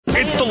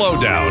It's the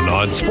Lowdown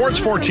on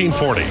Sports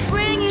 1440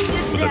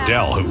 with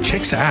Adele, who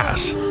kicks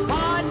ass.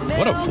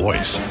 What a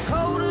voice.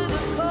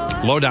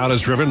 Lowdown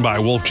is driven by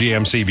Wolf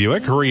GMC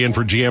Buick. Hurry in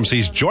for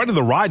GMC's Joy to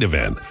the Ride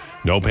event.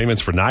 No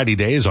payments for 90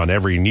 days on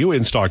every new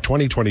in-stock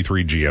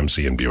 2023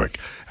 GMC and Buick.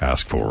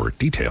 Ask for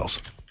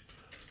details.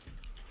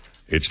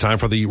 It's time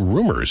for the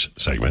Rumors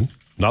segment,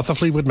 not the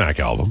Fleetwood Mac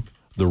album,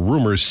 the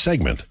Rumors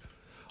segment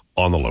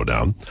on the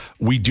Lowdown.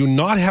 We do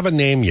not have a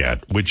name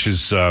yet, which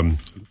is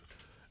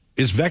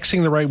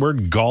vexing the right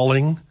word?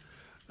 Galling?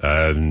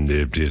 One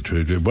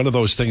of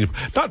those things.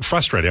 Not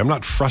frustrated. I'm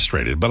not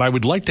frustrated, but I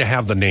would like to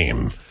have the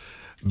name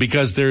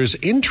because there's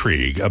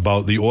intrigue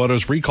about the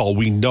Oilers recall.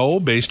 We know,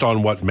 based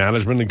on what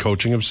management and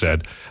coaching have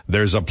said,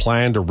 there's a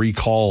plan to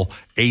recall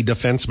a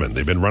defenseman.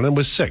 They've been running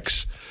with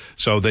 6.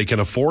 So they can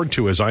afford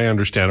to, as I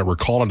understand it,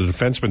 recall a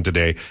defenseman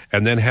today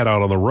and then head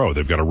out on the road.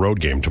 They've got a road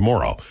game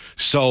tomorrow.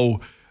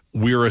 So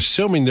we're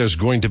assuming there's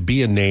going to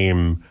be a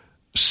name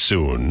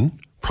soon,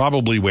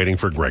 probably waiting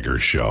for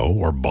Gregor's show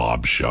or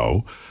Bob's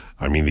show.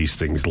 I mean, these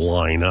things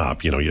line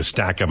up. You know, you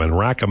stack them and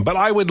rack them. But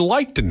I would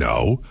like to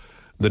know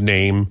the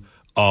name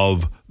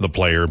of the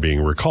player being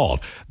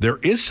recalled. There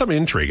is some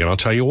intrigue, and I'll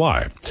tell you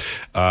why.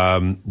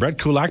 Brett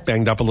Kulak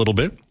banged up a little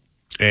bit,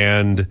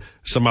 and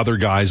some other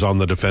guys on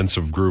the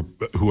defensive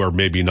group who are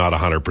maybe not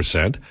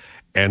 100%.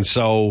 And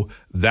so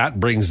that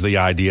brings the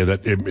idea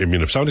that, I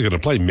mean, if somebody's going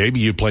to play,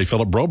 maybe you play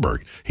Philip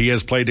Broberg. He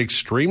has played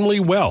extremely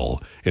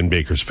well in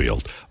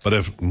Bakersfield. But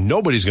if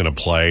nobody's going to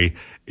play,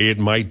 it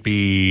might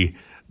be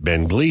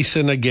Ben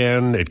Gleason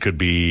again. It could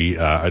be,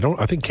 I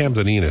think Cam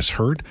Dineen is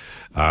hurt.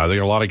 There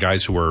are a lot of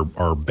guys who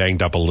are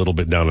banged up a little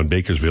bit down in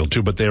Bakersfield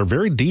too, but they're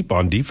very deep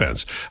on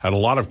defense. And a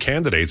lot of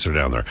candidates are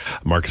down there.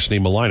 Marcus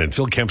Niemelainen.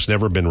 Phil Kemp's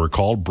never been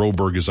recalled.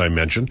 Broberg, as I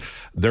mentioned.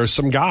 There's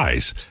some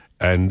guys.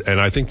 And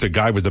I think the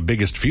guy with the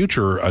biggest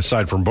future,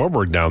 aside from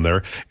Broberg down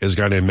there, is a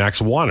guy named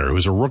Max Wanner,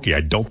 who's a rookie.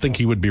 I don't think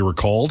he would be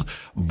recalled,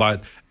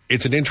 but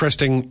it's an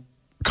interesting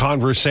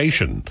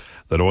conversation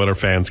that Oiler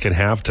fans can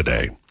have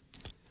today.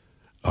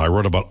 I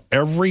wrote about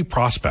every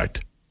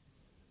prospect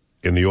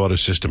in the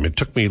Oilers system. It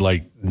took me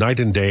like night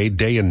and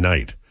day and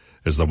night,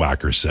 as the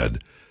Whackers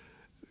said.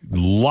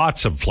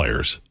 Lots of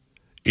players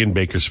in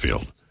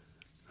Bakersfield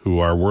who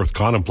are worth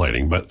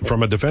contemplating, but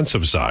from a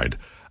defensive side,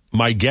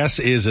 my guess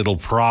is it'll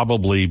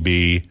probably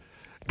be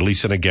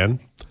Gleason again,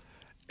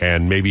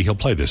 and maybe he'll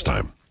play this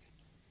time.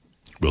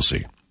 We'll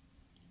see.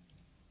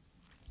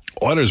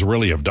 Oilers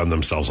really have done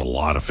themselves a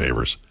lot of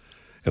favors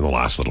in the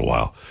last little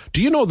while.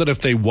 Do you know that if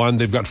they won,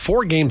 they've got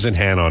 4 games in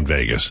hand on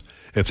Vegas.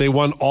 If they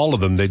won all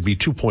of them, they'd be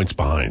 2 points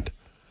behind.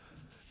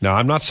 Now,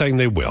 I'm not saying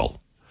they will,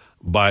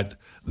 but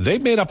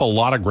they've made up a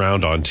lot of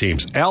ground on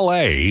teams.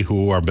 L.A.,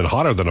 who have been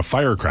hotter than a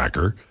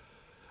firecracker,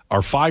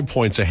 are 5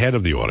 points ahead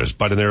of the Oilers,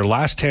 but in their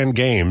last 10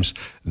 games,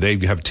 they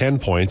have 10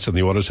 points and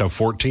the Oilers have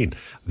 14.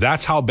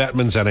 That's how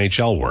Bettman's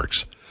NHL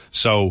works.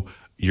 So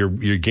you're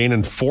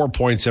gaining 4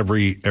 points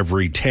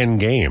every 10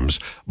 games,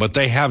 but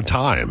they have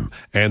time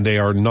and they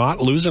are not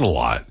losing a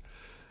lot.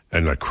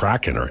 And the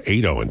Kraken are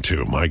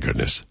 8-0-2. My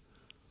goodness.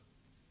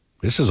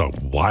 This is a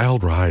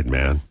wild ride,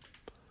 man.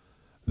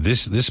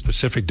 This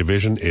Pacific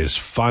Division is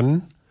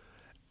fun,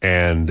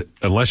 and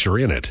unless you're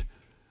in it,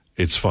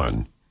 it's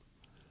fun.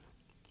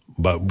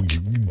 But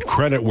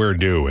credit where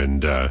due,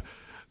 and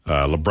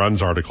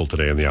LeBrun's article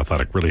today in The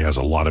Athletic really has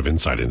a lot of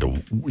insight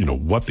into, you know,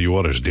 what the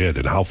Oilers did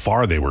and how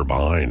far they were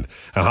behind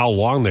and how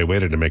long they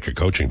waited to make a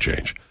coaching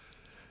change.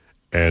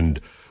 And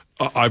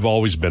I've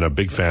always been a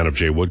big fan of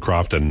Jay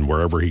Woodcroft, and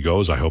wherever he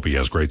goes, I hope he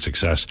has great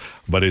success.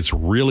 But it's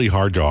really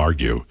hard to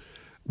argue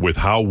with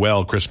how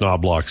well Chris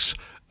Knobloch's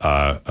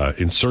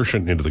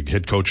insertion into the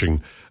head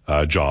coaching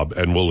job,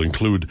 and will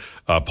include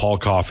Paul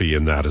Coffey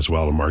in that as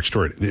well, and Mark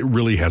Stewart. It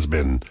really has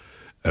been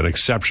an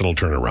exceptional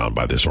turnaround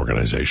by this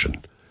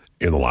organization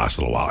in the last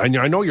little while. And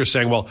I know you're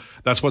saying, well,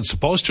 that's what's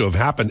supposed to have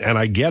happened, and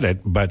I get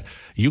it, but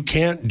you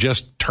can't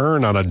just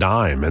turn on a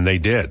dime, and they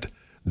did.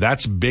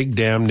 That's big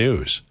damn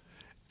news.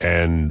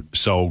 And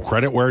so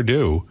credit where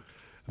due,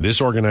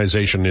 this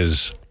organization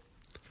is,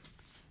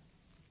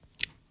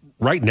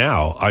 right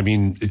now, I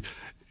mean,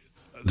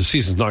 the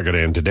season's not going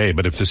to end today,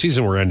 but if the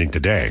season were ending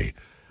today,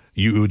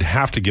 you would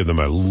have to give them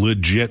a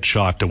legit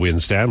shot to win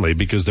Stanley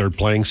because they're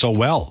playing so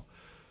well.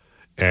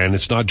 And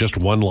it's not just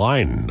one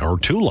line or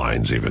 2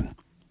 lines even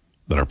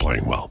that are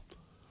playing well.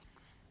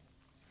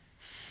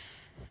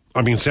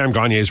 I mean, Sam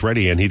Gagner's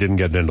ready, and he didn't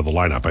get into the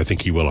lineup. I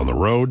think he will on the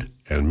road,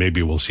 and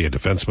maybe we'll see a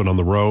defenseman on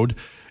the road.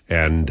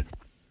 And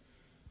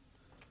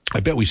I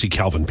bet we see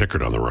Calvin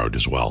Pickard on the road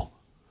as well.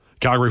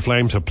 Calgary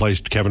Flames have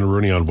placed Kevin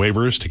Rooney on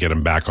waivers to get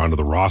him back onto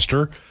the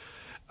roster.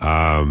 He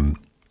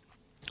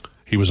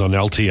was on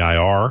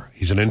LTIR.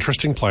 He's an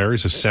interesting player.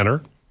 He's a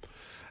center.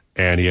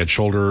 And he had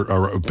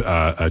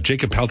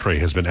Jacob Peltre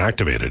has been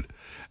activated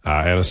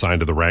and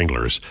assigned to the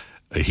Wranglers.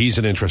 He's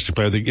an interesting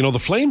player. The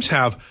Flames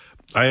have,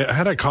 I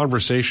had a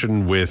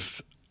conversation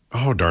with,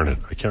 oh, darn it,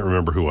 I can't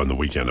remember who on the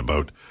weekend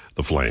about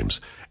the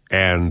Flames.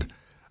 And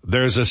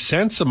there's a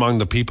sense among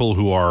the people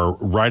who are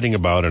writing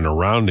about and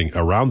around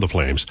the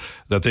Flames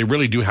that they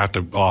really do have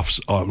to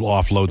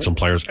offload some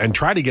players and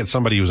try to get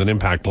somebody who's an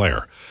impact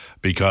player,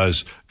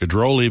 because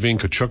Gaudreau leaving,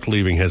 Tkachuk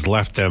leaving has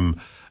left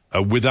them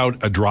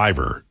without a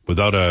driver,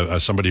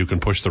 without somebody who can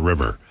push the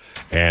river.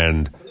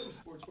 And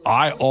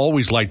I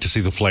always like to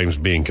see the Flames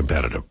being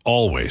competitive.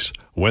 Always.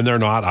 When they're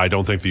not, I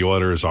don't think the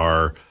Oilers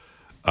are.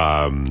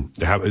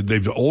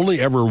 They've only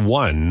ever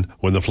won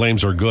when the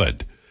Flames are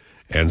good,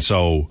 and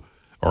so,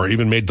 or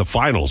even made the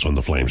finals when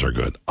the Flames are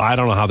good. I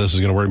don't know how this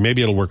is going to work.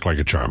 Maybe it'll work like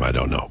a charm. I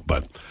don't know,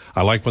 but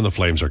I like when the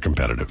Flames are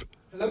competitive.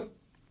 Hello.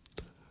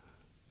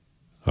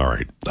 All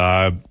right.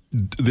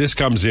 This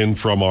comes in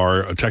from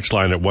our text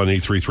line at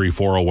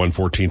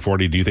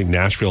 1-833-401-1440. Do you think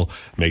Nashville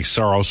makes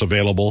Saros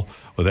available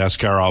with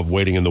Askarov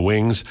waiting in the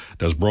wings?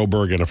 Does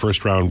Broberg and a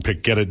first-round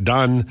pick get it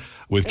done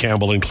with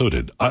Campbell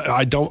included?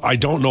 I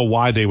don't know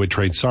why they would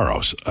trade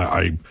Saros.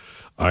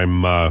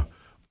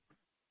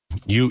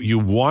 You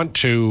want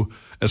to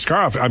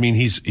Askarov? I mean,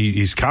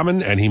 he's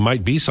coming and he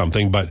might be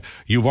something, but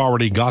you've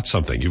already got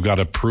something. You've got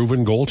a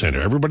proven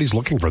goaltender. Everybody's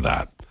looking for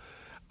that.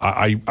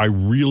 I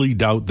really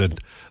doubt that.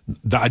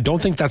 I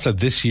don't think that's a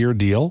this year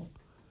deal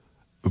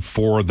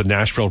for the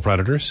Nashville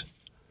Predators.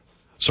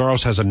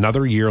 Saros has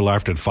another year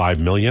left at $5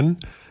 million.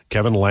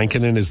 Kevin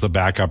Lankinen is the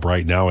backup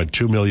right now at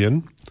 $2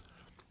 million.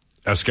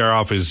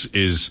 Askarov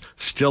is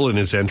still in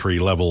his entry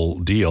level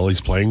deal.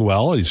 He's playing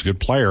well. He's a good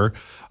player,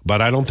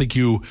 but I don't think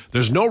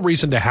there's no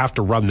reason to have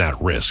to run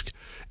that risk.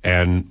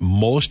 And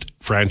most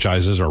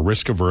franchises are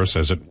risk averse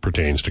as it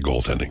pertains to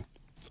goaltending.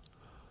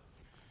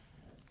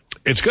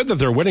 It's good that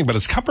they're winning, but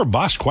it's cup or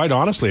bust, quite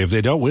honestly. If they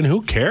don't win,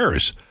 who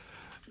cares?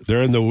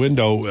 They're in the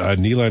window.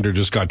 Nylander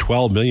just got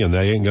 $12 million.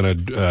 They ain't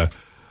going to,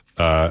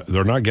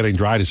 they're not getting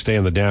dry to stay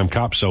in the damn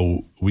cup,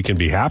 so we can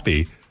be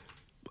happy.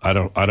 I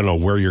don't know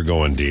where you're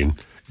going, Dean.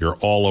 You're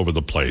all over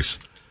the place.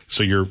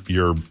 So you're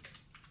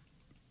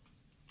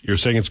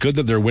saying it's good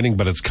that they're winning,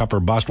 but it's cup or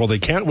bust. Well, they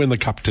can't win the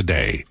cup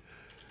today.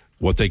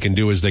 What they can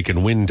do is they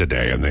can win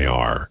today, and they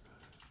are.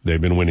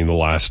 They've been winning the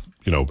last,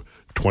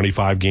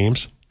 25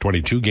 games,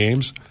 22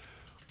 games.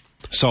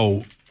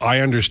 So I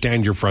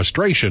understand your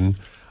frustration,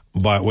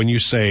 but when you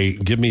say,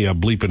 give me a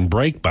bleeping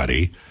break,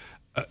 buddy,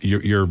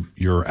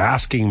 you're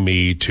asking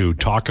me to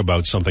talk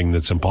about something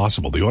that's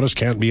impossible. The Oilers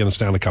can't be in the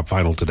Stanley Cup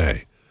final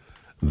today.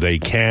 They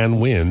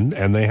can win,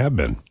 and they have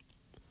been.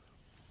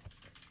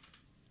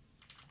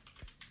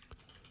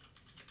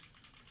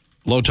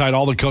 Lowetide,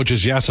 all the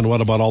coaches, yes, and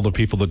what about all the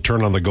people that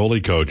turn on the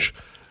goalie coach?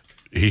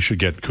 He should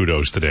get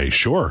kudos today.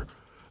 Sure.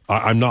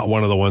 I'm not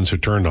one of the ones who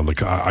turned on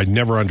I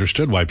never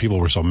understood why people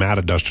were so mad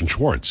at Dustin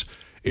Schwartz.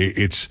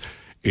 There's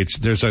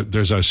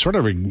a sort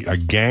of a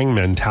gang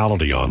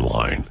mentality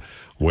online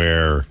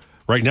where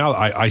right now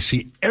I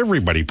see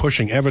everybody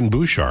pushing Evan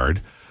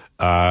Bouchard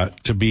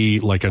to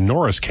be like a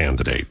Norris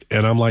candidate,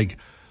 and I'm like,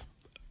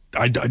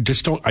 I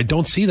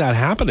don't see that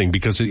happening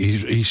because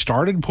he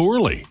started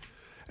poorly.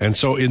 And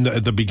so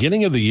at the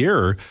beginning of the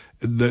year,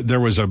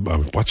 there was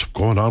what's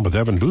going on with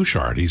Evan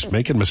Bouchard? He's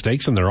making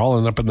mistakes and they're all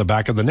ending up in the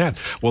back of the net.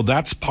 Well,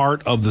 that's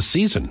part of the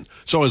season.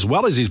 So as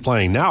well as he's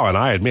playing now, and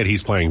I admit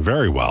he's playing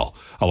very well,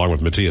 along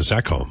with Matthias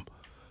Ekholm.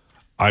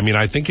 I mean,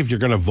 I think if you're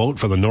going to vote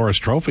for the Norris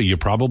Trophy, you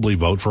probably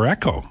vote for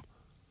Ekholm.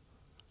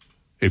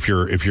 If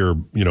you're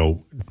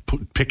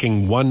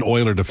picking one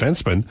Oiler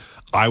defenseman,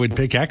 I would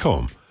pick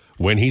Ekholm.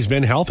 When he's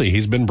been healthy,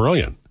 he's been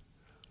brilliant.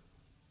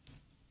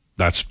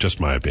 That's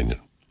just my opinion.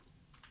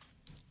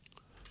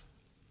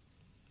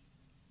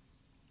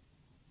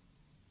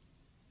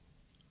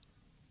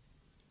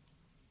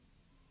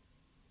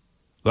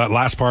 That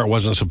last part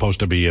wasn't supposed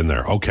to be in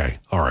there. Okay.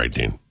 All right,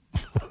 Dean.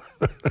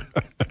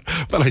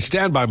 But I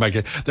stand by my,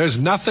 there's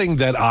nothing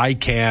that I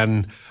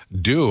can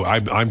do.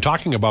 I'm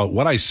talking about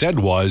what I said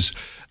was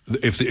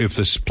if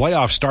this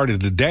playoff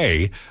started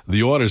today,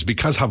 the Oilers,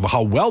 because of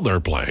how well they're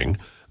playing,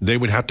 they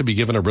would have to be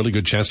given a really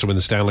good chance to win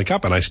the Stanley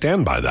Cup, and I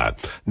stand by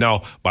that.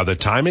 Now, by the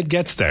time it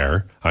gets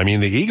there, I mean,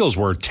 the Eagles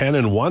were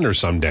 10-1 or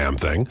some damn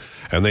thing,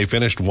 and they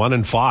finished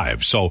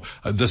 1-5. So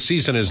the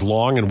season is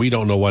long, and we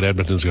don't know what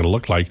Edmonton's going to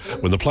look like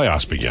when the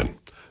playoffs begin.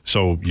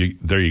 So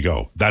there you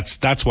go. That's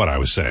what I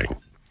was saying.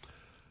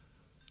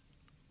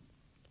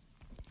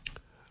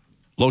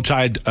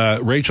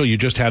 Lowetide, Rachel, you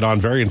just had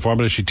on, very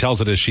informative. She tells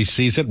it as she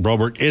sees it.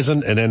 Broberg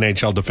isn't an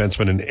NHL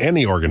defenseman in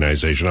any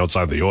organization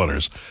outside the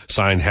Oilers.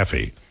 Signed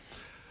Heffy.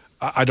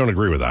 I don't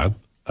agree with that.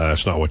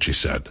 That's not what she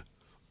said.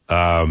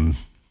 Boys,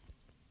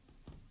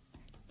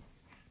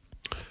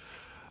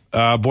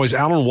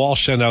 Alan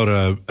Walsh sent out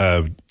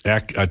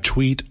a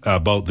tweet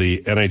about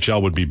the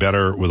NHL would be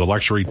better with a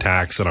luxury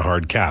tax and a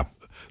hard cap.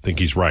 Think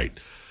he's right.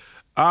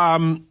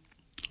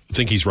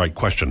 Think he's right?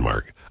 Question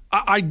mark.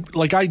 I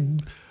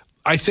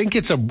think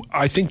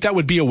I think that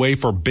would be a way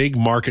for big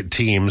market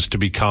teams to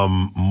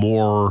become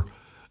more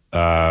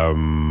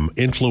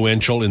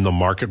influential in the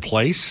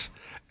marketplace.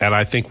 And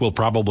I think we'll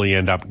probably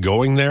end up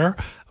going there.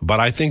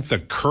 But I think the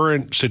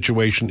current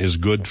situation is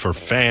good for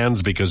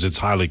fans because it's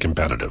highly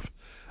competitive.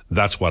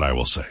 That's what I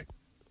will say.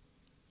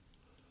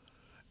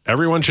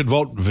 Everyone should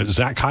vote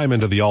Zach Hyman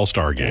to the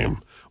All-Star game.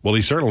 Well,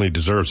 he certainly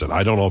deserves it.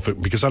 I don't know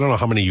because I don't know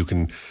how many you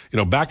can,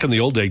 back in the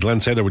old day, Glenn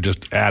Sather would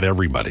just add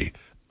everybody.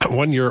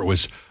 One year it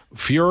was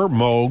Fuhr,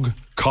 Moog,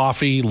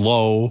 Coffey,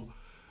 Lowe,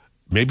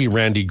 maybe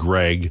Randy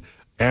Gregg,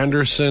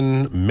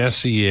 Anderson,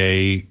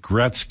 Messier,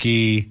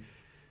 Gretzky,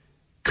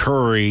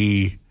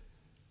 Curry,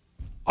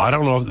 I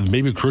don't know,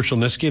 maybe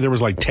Krushelnyski. There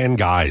was like 10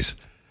 guys.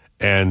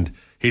 And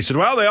he said,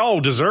 well, they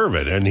all deserve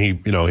it. And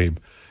it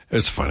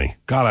was funny.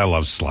 God, I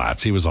love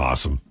Slats. He was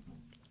awesome.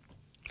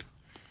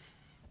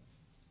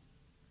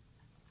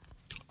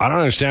 I don't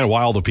understand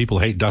why all the people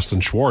hate Dustin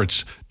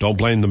Schwartz. Don't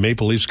blame the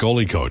Maple Leafs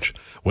goalie coach.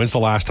 When's the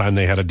last time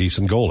they had a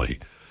decent goalie?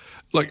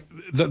 Look,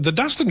 the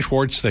Dustin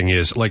Schwartz thing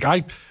is, like,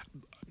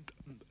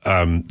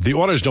 the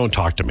Oilers don't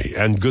talk to me,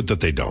 and good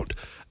that they don't.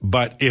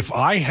 But if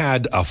I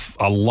had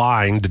a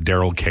line to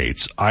Daryl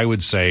Cates, I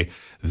would say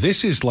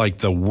this is like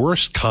the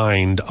worst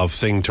kind of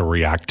thing to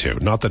react to.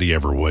 Not that he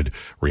ever would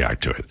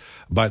react to it.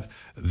 But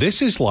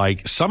this is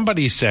like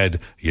somebody said,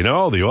 the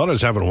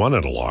Oilers haven't won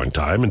in a long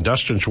time, and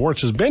Dustin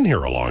Schwartz has been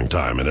here a long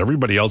time, and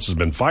everybody else has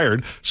been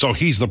fired, so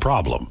he's the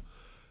problem.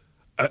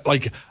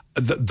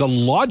 The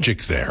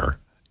logic there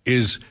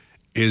is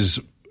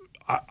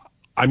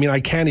I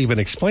can't even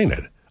explain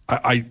it.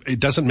 It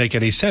doesn't make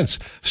any sense.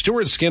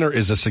 Stuart Skinner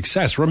is a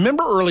success.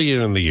 Remember early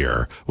in the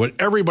year when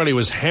everybody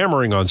was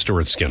hammering on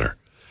Stuart Skinner,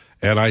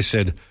 and I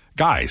said,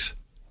 guys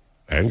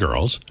and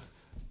girls,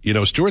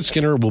 Stuart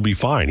Skinner will be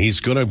fine. He's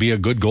going to be a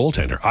good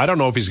goaltender. I don't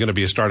know if he's going to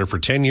be a starter for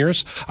 10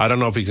 years. I don't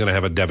know if he's going to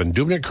have a Devin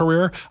Dubnyk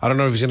career. I don't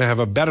know if he's going to have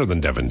a better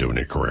than Devin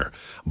Dubnyk career.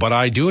 But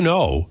I do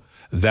know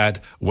that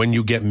when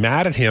you get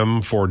mad at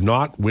him for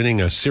not winning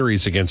a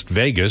series against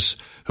Vegas,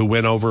 who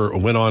went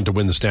on to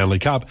win the Stanley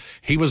Cup,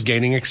 he was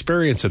gaining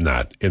experience in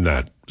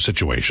that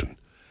situation.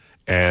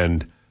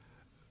 And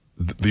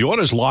the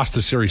Oilers lost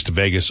the series to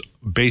Vegas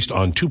based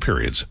on 2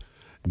 periods.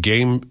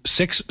 Game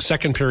 6,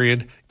 second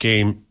period,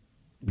 Game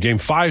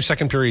 5,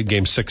 second period,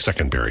 Game 6,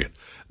 second period.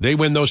 They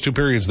win those 2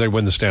 periods, they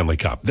win the Stanley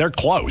Cup. They're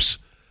close.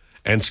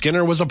 And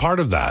Skinner was a part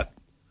of that.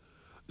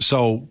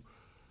 So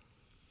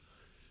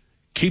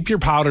keep your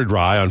powder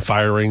dry on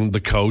firing the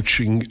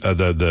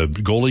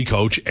goalie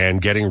coach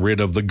and getting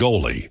rid of the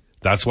goalie.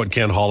 That's what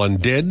Ken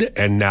Holland did,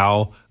 and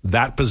now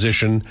that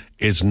position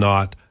is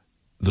not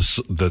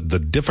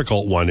the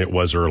difficult one it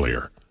was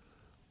earlier.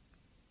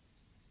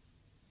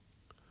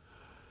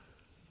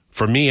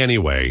 For me,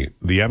 anyway,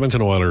 the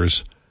Edmonton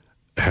Oilers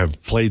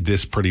have played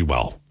this pretty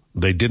well.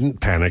 They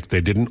didn't panic.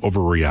 They didn't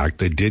overreact.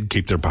 They did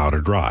keep their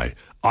powder dry.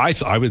 I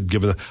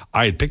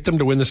had picked them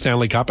to win the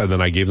Stanley Cup, and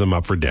then I gave them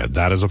up for dead.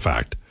 That is a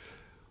fact.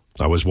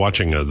 I was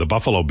watching the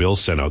Buffalo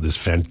Bills sent out this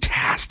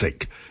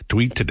fantastic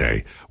tweet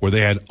today where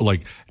they had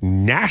like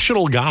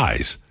national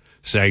guys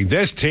saying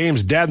this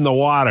team's dead in the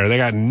water. They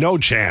got no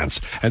chance.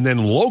 And then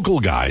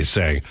local guys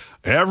saying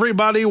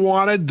everybody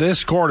wanted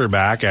this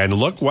quarterback and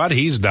look what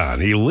he's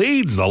done. He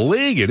leads the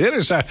league in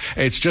intercept.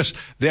 It's just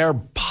they're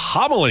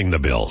pummeling the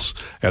Bills.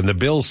 And the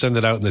Bills send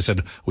it out and they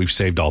said, we've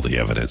saved all the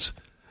evidence.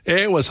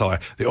 It was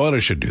hilarious. The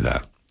Oilers should do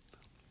that.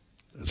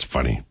 It's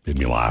funny. Made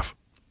me laugh.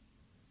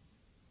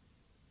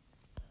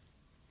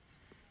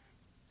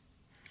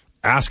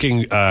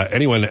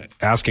 Anyone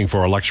asking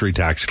for a luxury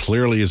tax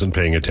clearly isn't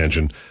paying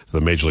attention to the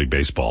Major League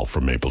Baseball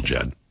from Maple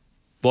Jet.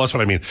 Well, that's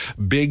what I mean.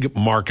 Big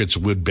markets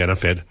would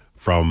benefit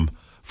from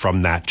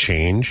that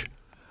change.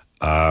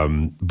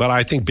 But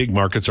I think big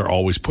markets are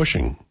always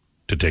pushing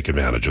to take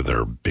advantage of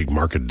their big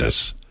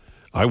marketness.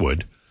 I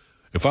would.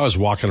 If I was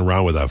walking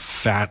around with a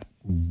fat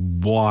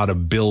wad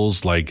of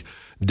bills like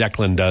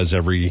Declan does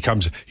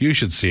you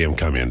should see him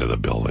come into the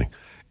building.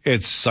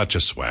 It's such a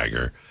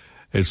swagger.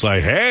 It's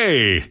like,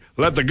 hey,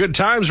 let the good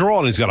times roll.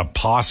 And he's got a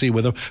posse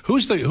with him.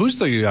 Who's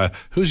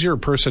your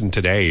person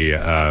today?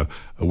 A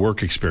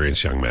work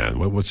experience young man.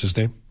 What's his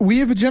name? We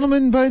have a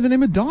gentleman by the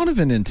name of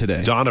Donovan in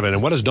today. Donovan.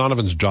 And what is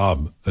Donovan's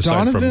job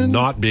aside from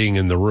not being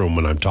in the room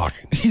when I'm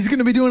talking? He's going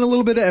to be doing a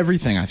little bit of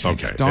everything, I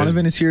think. Okay.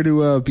 Donovan is here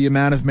to be a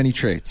man of many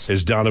traits.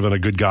 Is Donovan a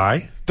good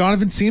guy?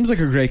 Donovan seems like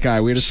a great guy.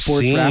 We had a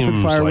sports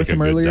rapid fire with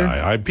him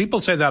earlier. People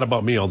say that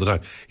about me all the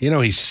time.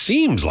 He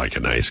seems like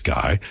a nice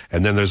guy,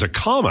 and then there's a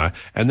comma,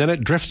 and then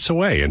it drifts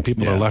away, and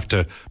people are left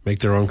to make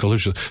their own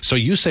conclusions. So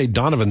you say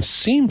Donovan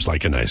seems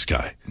like a nice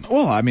guy.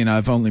 Well, I mean,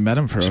 I've only met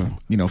him for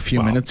a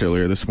few minutes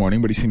earlier this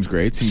morning, but he seems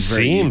great.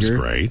 Seems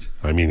great.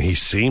 I mean, he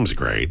seems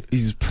great.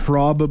 He's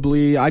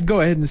probably, I'd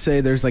go ahead and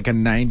say there's like a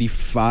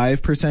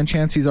 95%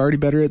 chance he's already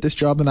better at this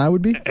job than I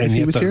would be if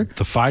he was here.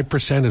 The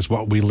 5% is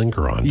what we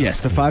linger on. Yes,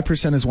 the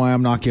 5% is why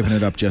I'm not giving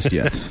it up just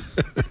yet.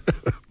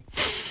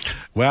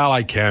 Well,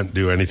 I can't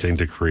do anything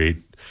to create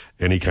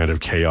any kind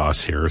of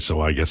chaos here, so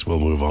I guess we'll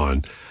move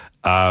on.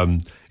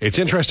 It's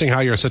interesting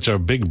how you're such a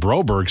big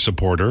Broberg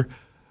supporter.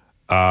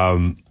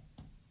 Have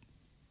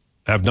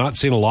not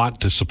seen a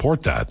lot to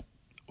support that.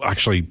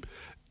 Actually,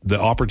 the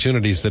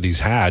opportunities that he's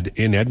had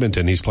in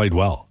Edmonton, he's played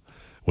well.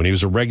 When he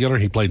was a regular,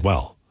 he played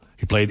well.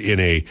 He played in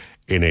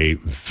a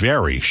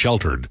very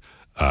sheltered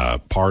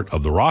part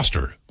of the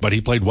roster, but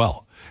he played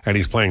well. And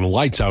he's playing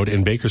lights out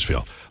in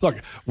Bakersfield. Look,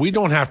 we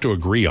don't have to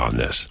agree on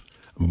this,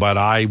 But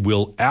I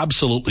will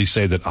absolutely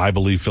say that I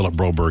believe Philip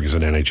Broberg is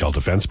an NHL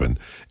defenseman,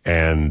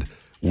 and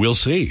we'll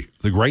see.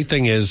 The great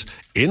thing is,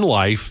 in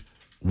life,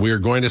 we're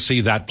going to see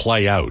that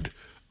play out.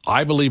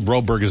 I believe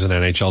Broberg is an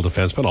NHL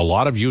defenseman. A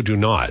lot of you do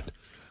not.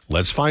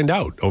 Let's find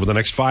out. Over the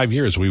next 5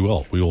 years, we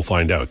will. We will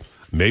find out.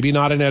 Maybe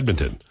not in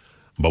Edmonton,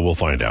 but we'll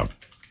find out.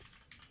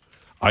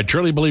 I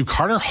truly believe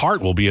Carter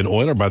Hart will be an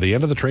Oiler by the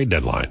end of the trade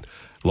deadline.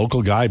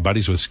 Local guy,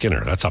 buddies with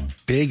Skinner. That's a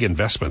big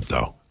investment,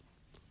 though.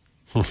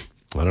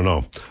 I don't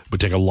know. It would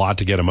take a lot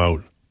to get him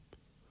out,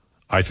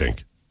 I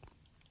think.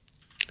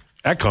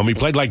 Ekholm, he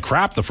played like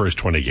crap the first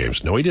 20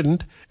 games. No, he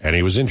didn't, and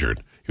he was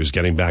injured. He was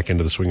getting back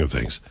into the swing of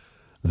things.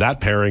 That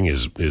pairing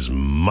is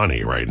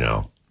money right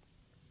now.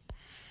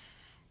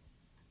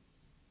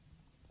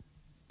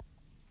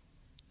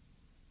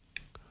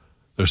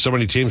 There's so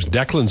many teams.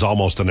 Declan's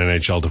almost an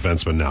NHL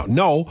defenseman now.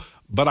 No,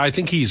 but I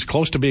think he's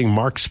close to being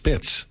Mark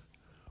Spitz.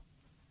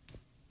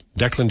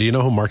 Declan, do you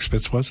know who Mark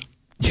Spitz was?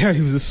 Yeah,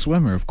 he was a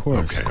swimmer, of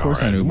course. Okay, of course,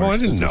 right. I knew. Well, I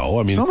didn't know.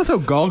 I mean, someone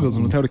without goggles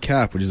and without a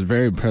cap, which is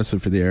very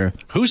impressive for the era.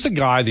 Who's the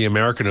guy, the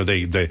American,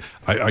 who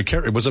I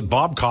can't, was it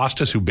Bob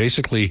Costas who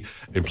basically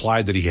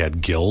implied that he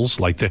had gills?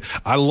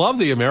 I love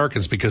the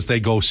Americans because they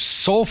go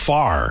so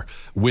far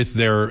with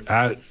their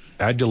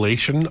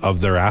adulation of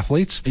their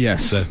athletes.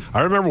 Yes.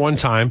 I remember one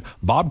time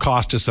Bob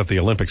Costas at the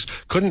Olympics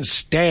could not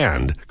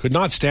stand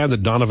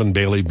that Donovan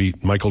Bailey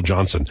beat Michael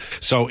Johnson.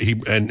 So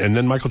and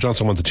then Michael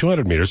Johnson won the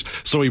 200 meters.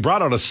 So he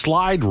brought out a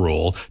slide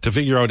rule to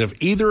figure out if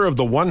either of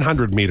the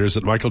 100 meters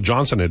that Michael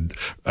Johnson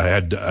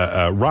had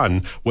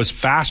run was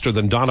faster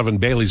than Donovan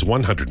Bailey's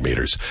 100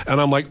 meters. And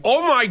I'm like,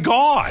 oh my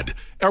God,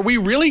 are we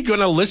really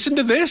going to listen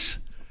to this?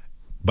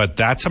 But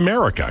that's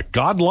America.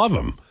 God love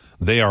them.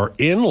 They are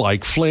in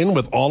like Flynn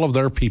with all of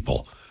their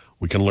people.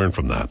 We can learn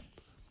from that.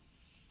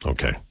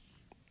 Okay.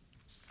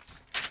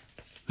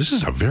 This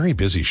is a very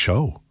busy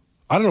show.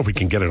 I don't know if we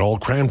can get it all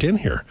crammed in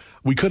here.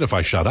 We could if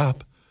I shut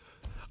up.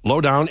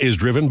 Lowdown is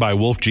driven by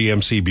Wolf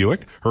GMC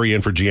Buick. Hurry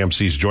in for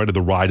GMC's Joy to the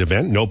Ride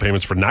event. No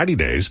payments for 90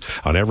 days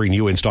on every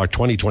new in-stock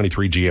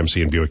 2023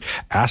 GMC and Buick.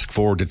 Ask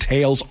for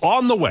details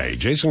on the way.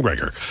 Jason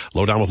Greger.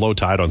 Lowdown with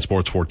Lowetide on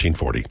Sports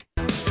 1440.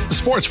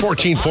 Sports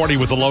 1440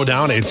 with the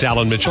Lowdown. It's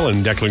Alan Mitchell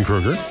and Declan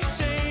Kruger.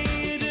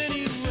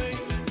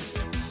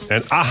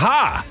 And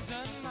aha,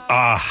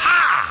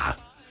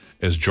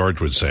 as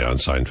George would say on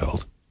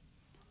Seinfeld.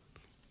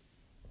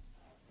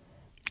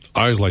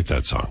 I always liked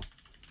that song.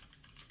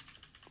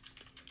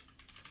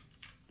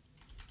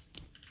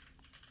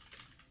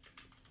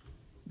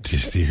 Do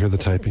you hear the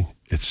typing?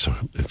 It's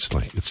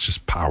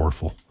just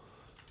powerful.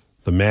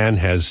 The man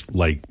has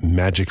like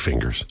magic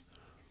fingers.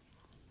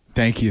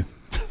 Thank you.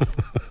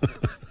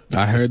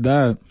 I heard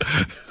that.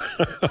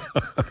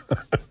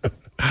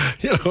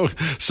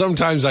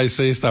 Sometimes I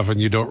say stuff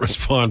and you don't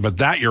respond, but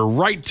that you're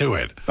right to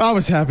it. I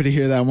was happy to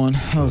hear that one.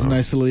 That was a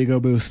nice little ego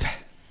boost.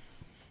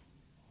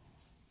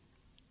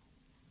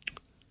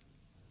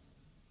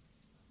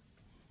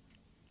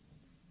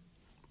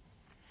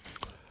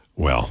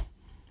 Well,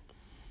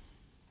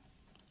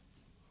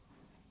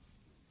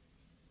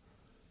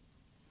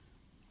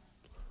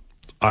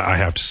 I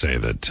have to say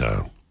that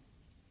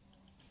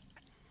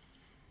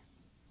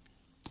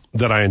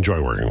I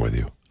enjoy working with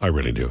you. I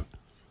really do.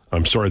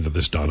 I'm sorry that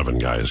this Donovan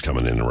guy is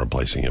coming in and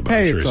replacing you. But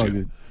hey, I'm it's sure all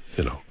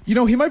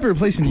good. He might be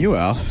replacing you,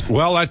 Al.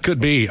 Well, that could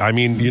be. I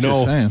mean,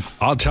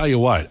 I'll tell you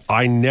what.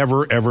 I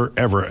never, ever,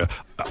 ever.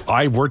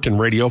 I worked in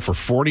radio for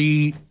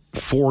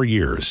 44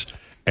 years,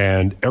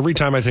 and every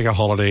time I take a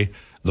holiday,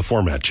 the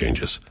format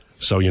changes.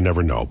 So you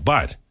never know.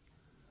 But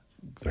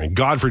thank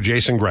God for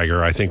Jason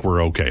Greger. I think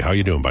we're okay. How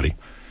you doing, buddy?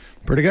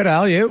 Pretty good,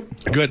 Al. You?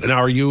 Good.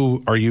 Now, are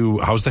you?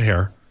 How's the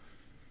hair?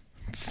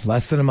 It's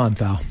less than a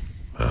month, Al.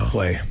 Oh.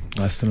 Boy,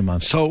 less than a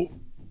month. So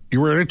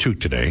you were in a toque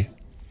today.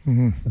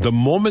 Mm-hmm. The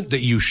moment that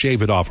you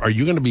shave it off, are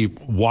you going to be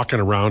walking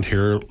around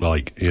here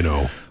like,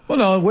 Well,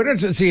 no.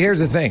 See, here's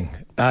the thing.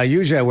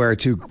 Usually I wear a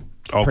toque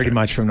pretty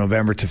much from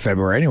November to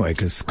February anyway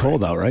because it's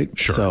cold out, right?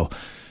 Sure. So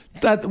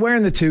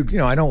wearing the toque,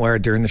 I don't wear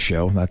it during the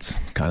show. That's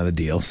kind of the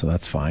deal, so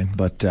that's fine.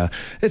 But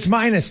it's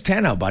minus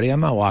 10 out, buddy.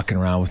 I'm not walking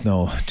around with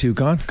no toque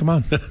on. Come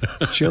on.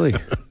 It's chilly.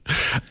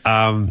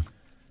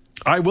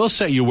 I will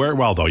say you wear it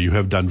well, though. You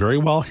have done very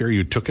well here.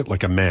 You took it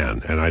like a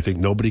man, and I think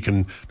nobody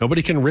can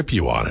rip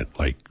you on it.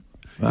 Like,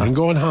 you can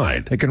go and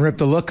hide. They can rip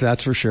the look,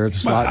 that's for sure.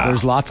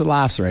 There's lots of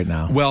laughs right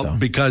now. Well, so.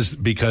 because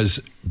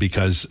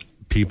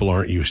people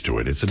aren't used to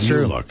it. It's a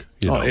new look.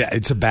 Yeah,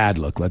 it's a bad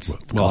look. Let's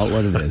call it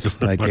what it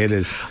is. Like it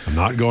is. I'm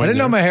not going. I didn't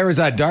there. know my hair was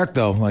that dark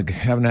though. Like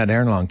haven't had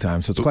hair in a long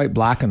time, so it's quite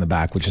black in the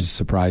back, which is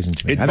surprising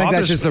to me. I think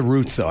that's just the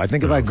roots, though. I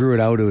think if I grew it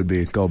out, it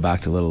would go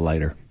back to a little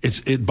lighter.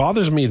 It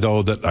bothers me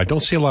though that I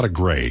don't see a lot of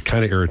gray. It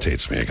kind of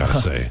irritates me. I gotta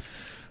say.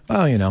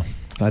 Well,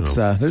 That's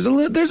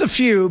there's a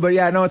few, but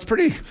yeah, no, it's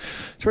pretty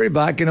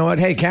black. You know what?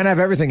 Hey, can't have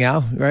everything,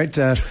 Al. Right?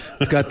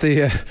 It's got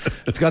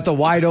the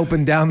wide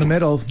open down the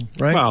middle,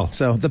 right? Well,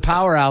 so the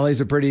power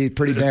alleys are pretty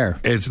bare.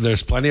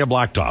 There's plenty of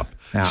blacktop.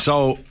 Yeah.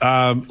 So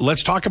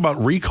let's talk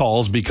about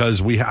recalls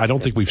because I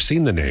don't think we've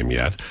seen the name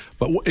yet.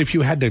 But if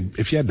you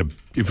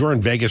were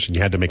in Vegas and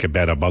you had to make a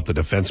bet about the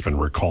defenseman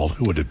recalled,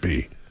 who would it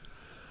be?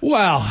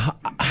 Well,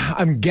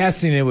 I'm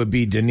guessing it would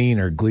be Dineen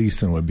or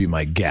Gleason would be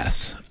my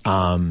guess.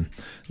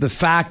 The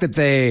fact that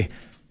they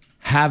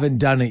haven't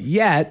done it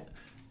yet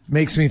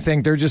makes me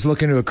think they're just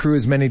looking to accrue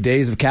as many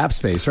days of cap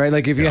space, right?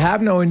 Like if you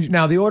have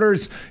now the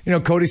Oilers,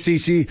 Cody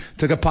Ceci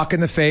took a puck in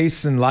the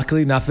face and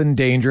luckily nothing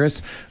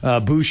dangerous.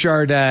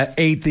 Bouchard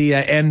ate the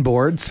end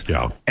boards,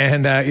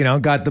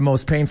 and got the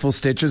most painful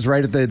stitches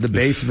right at the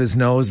base of his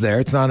nose there.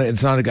 It's not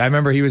I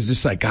remember he was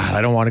just like, God,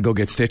 I don't want to go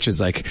get stitches.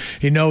 Like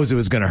he knows it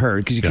was going to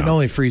hurt because you can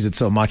only freeze it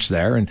so much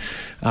there. And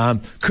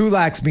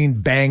Kulak's being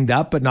banged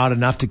up, but not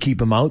enough to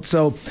keep him out.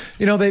 So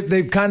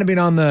they've kind of been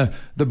on the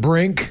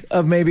brink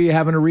of maybe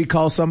having to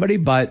recall somebody.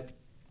 But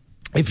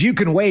if you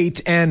can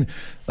wait and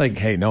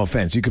hey, no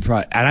offense, you could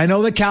probably, and I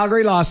know that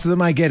Calgary lost to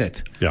them, I get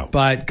it. Yeah.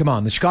 But come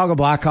on, the Chicago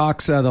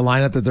Blackhawks, the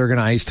lineup that they're going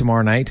to ice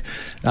tomorrow night,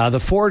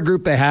 the forward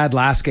group they had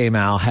last game,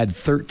 Al, had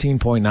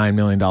 $13.9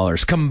 million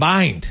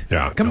combined.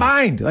 Yeah.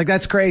 Combined. Like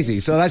that's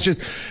crazy. So that's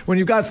just, when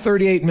you've got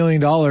 $38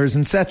 million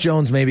and Seth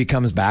Jones maybe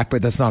comes back,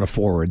 but that's not a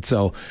forward.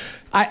 So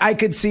I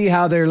could see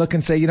how they're looking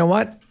and say, you know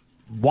what?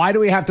 Why do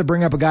we have to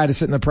bring up a guy to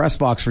sit in the press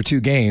box for 2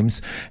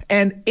 games?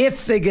 And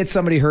if they get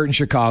somebody hurt in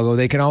Chicago,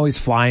 they can always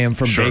fly him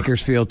from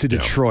Bakersfield to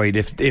Detroit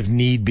if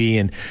need be.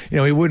 And,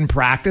 he wouldn't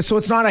practice. So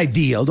it's not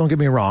ideal. Don't get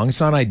me wrong.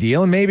 It's not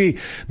ideal. And maybe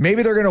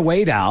they're going to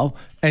wait, Al,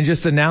 and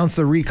just announce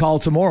the recall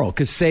tomorrow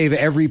because save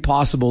every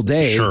possible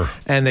day. Sure.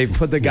 And they've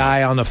put the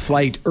guy on a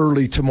flight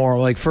early tomorrow,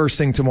 like first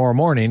thing tomorrow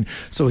morning.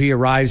 So he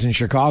arrives in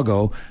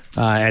Chicago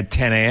at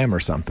 10 a.m.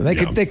 or something.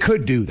 They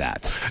could do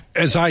that.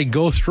 As I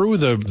go through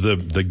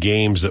the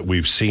games that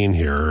we've seen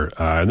here,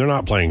 and they're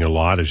not playing a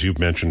lot, as you've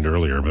mentioned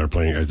earlier, but they're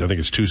playing, I think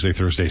it's Tuesday,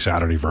 Thursday,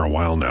 Saturday for a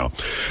while now.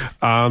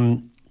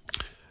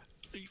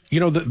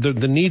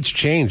 The needs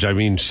change. I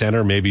mean,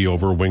 center maybe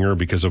over winger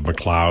because of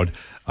McLeod.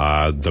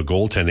 The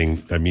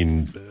goaltending, I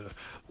mean,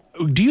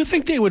 do you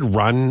think they would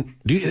run?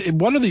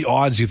 What are the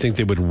odds you think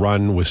they would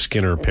run with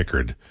Skinner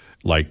Pickard,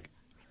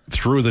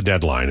 through the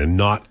deadline and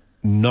not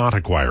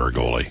acquire a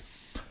goalie?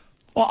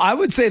 Well, I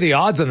would say the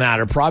odds on that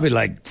are probably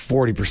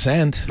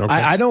 40%. Okay.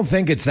 I don't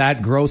think it's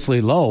that grossly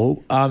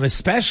low,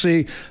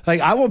 especially,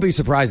 I won't be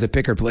surprised if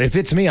Pickard play. If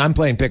it's me, I'm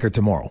playing Pickard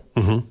tomorrow,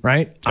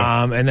 right?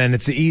 Yeah. And then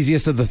it's the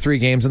easiest of the 3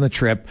 games on the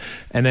trip.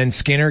 And then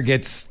Skinner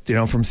gets,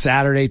 from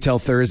Saturday till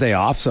Thursday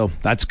off, so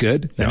that's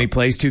good. Then he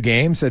plays 2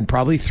 games and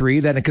probably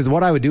 3. Then, because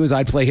what I would do is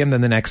I'd play him then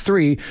the next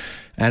 3.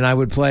 And I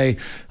would play,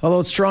 although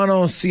it's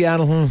Toronto,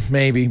 Seattle,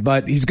 maybe,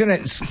 but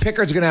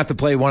Pickard's going to have to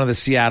play one of the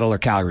Seattle or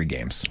Calgary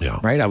games,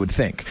 right? I would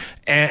think.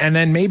 And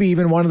then maybe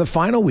even one of the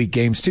final week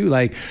games too.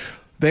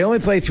 They only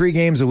play 3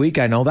 games a week,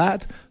 I know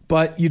that,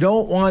 but you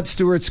don't want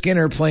Stuart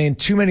Skinner playing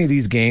too many of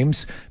these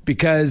games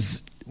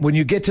because when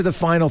you get to the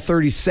final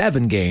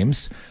 37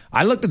 games,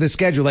 I looked at the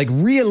schedule,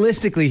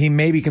 realistically, he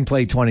maybe can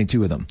play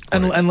 22 of them.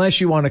 Right.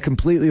 Unless you want to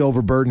completely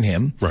overburden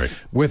him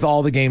with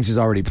all the games he's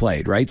already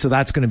played, right? So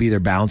that's going to be their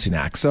balancing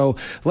act. So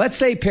let's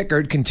say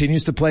Pickard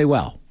continues to play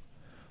well.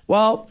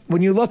 Well,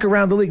 when you look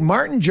around the league,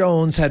 Martin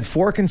Jones had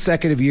 4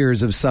 consecutive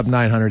years of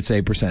sub-900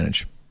 save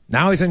percentage.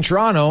 Now he's in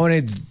Toronto and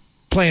it's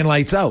playing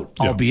lights out,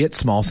 albeit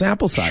small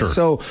sample size. Sure.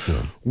 So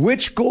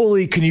which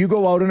goalie can you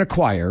go out and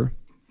acquire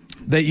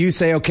that you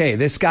say, okay,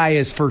 this guy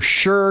is for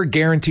sure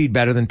guaranteed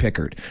better than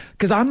Pickard?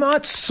 Because I'm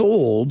not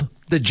sold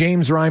that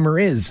James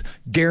Reimer is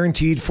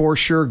guaranteed for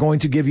sure going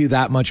to give you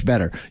that much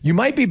better. You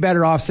might be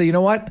better off say, you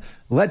know what?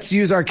 Let's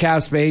use our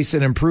cap space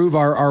and improve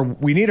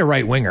we need a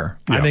right winger.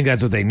 Yeah. I think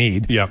that's what they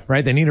need. Yeah.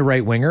 Right? They need a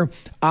right winger.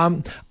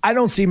 I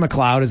don't see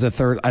McLeod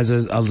as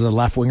a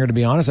left winger, to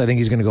be honest. I think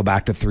he's going to go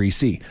back to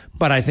 3C.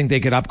 But I think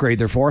they could upgrade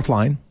their 4th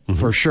line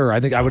for sure.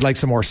 I think I would like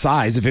some more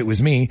size if it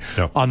was me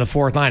on the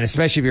 4th line,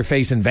 especially if you're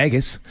facing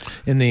Vegas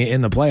in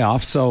the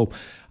playoffs. So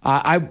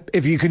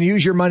if you can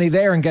use your money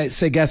there and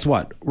say, guess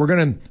what? We're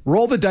going to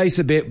roll the dice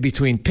a bit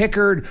between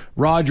Pickard,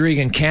 Rodrigue,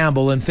 and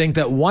Campbell and think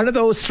that one of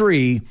those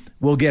 3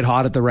 will get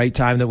hot at the right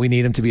time that we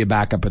need him to be a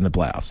backup in the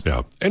playoffs.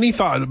 Yeah. And he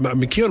thought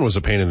McEwen was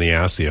a pain in the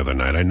ass the other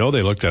night. I know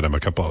they looked at him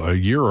a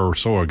year or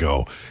so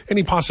ago.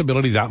 Any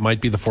possibility that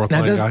might be the 4th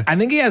line guy? I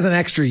think he has an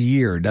extra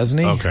year, doesn't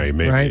he? Okay,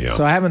 maybe. Right? Yeah.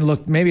 So I haven't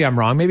looked. Maybe I'm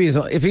wrong. Maybe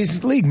if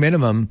he's league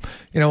minimum,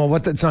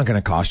 it's not going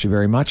to cost you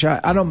very much. I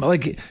don't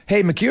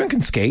hey, McEwen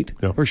can skate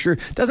for sure.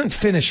 Doesn't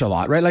finish a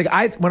lot,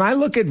 right? When I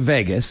look at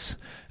Vegas.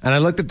 And I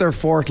looked at their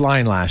 4th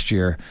line last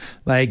year.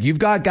 You've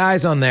got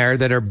guys on there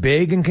that are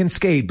big and can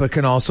skate, but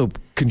can also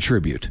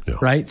contribute,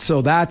 right?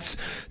 So that's,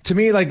 to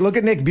me, look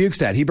at Nick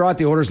Bjugstad. He brought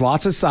the Oilers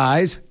lots of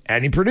size,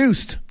 and he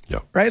produced,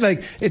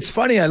 right? It's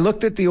funny. I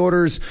looked at the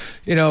Oilers,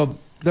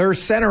 their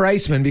center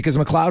iceman, because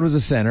McLeod was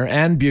a center,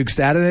 and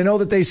Bjugstad, and I know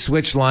that they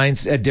switched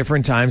lines at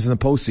different times in the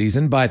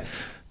postseason, but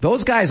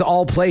those guys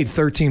all played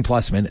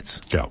 13-plus minutes.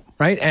 Yeah.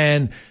 right?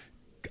 And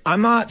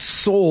I'm not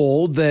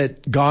sold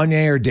that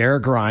Gagne or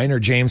Derek Ryan or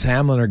James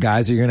Hamlin are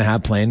guys that you're going to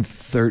have playing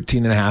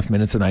 13 and a half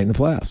minutes a night in the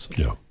playoffs.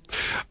 Yeah.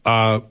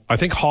 I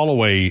think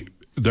Holloway,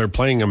 they're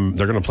playing him.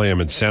 They're going to play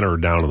him in center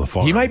down on the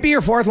farm. He might be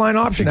your fourth line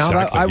option.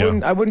 Exactly,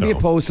 now. I wouldn't be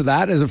opposed to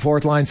that as a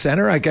fourth line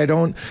center. Like I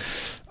don't.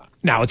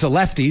 Now it's a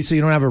lefty, so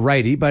you don't have a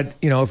righty. But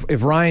you know,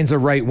 if Ryan's a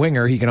right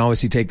winger, he can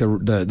obviously take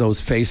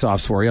those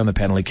face-offs for you on the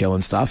penalty kill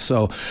and stuff.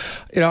 So,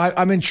 you know,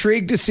 I'm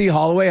intrigued to see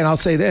Holloway, and I'll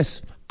say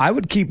this. I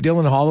would keep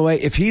Dylan Holloway.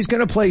 If he's going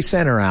to play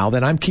center, Al,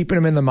 then I'm keeping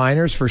him in the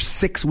minors for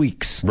 6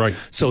 weeks. Right.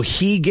 So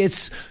he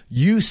gets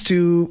used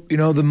to, you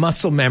know, the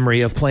muscle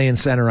memory of playing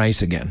center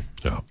ice again.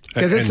 Yeah.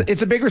 Because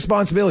it's a big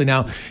responsibility.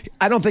 Now,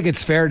 I don't think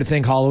it's fair to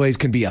think Holloway's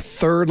can be a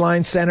third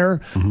line center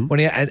when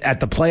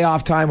at the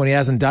playoff time when he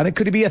hasn't done it.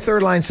 Could he be a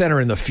third line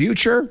center in the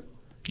future?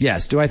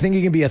 Yes. Do I think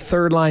he can be a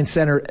third line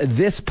center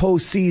this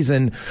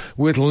postseason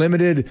with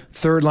limited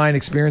third line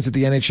experience at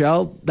the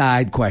NHL?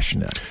 I'd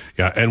question it.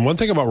 Yeah. And one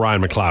thing about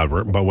Ryan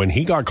McLeod, but when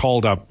he got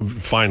called up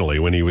finally,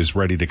 when he was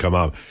ready to come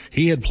up,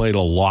 he had played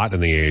a lot in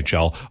the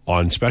AHL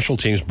on special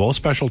teams, both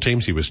special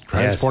teams. He was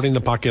transporting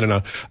the puck in and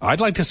out.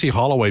 I'd like to see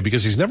Holloway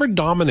because he's never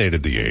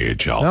dominated the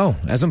AHL. No,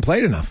 hasn't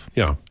played enough.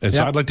 Yeah. And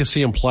so I'd like to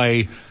see him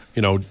play,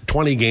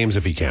 20 games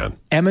if he can.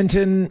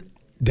 Edmonton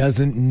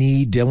doesn't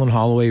need Dylan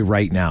Holloway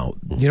right now.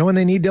 You know when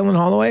they need Dylan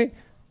Holloway?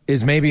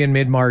 Is maybe in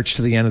mid-March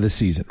to the end of the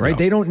season, right? No.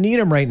 They don't need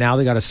him right now.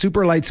 They got a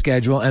super light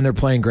schedule and they're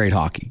playing great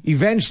hockey.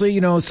 Eventually,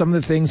 some of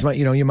the things might,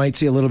 you might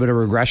see a little bit of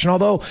regression,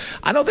 although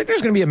I don't think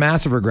there's going to be a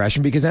massive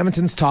regression because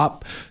Edmonton's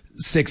top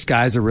 6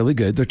 guys are really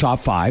good. They're top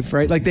 5,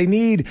 right? Like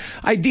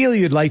ideally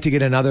you'd like to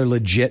get another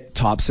legit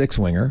top 6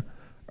 winger,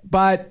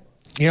 but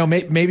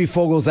maybe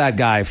Fogel's that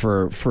guy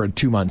for a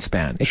 2-month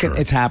span.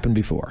 It's happened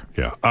before.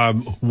 Yeah.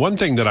 One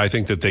thing that I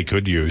think that they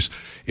could use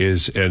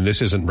is, and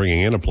this isn't bringing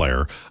in a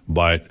player,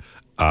 but,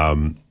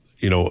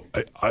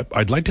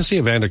 I'd like to see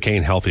Evander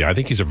Kane healthy. I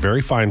think he's a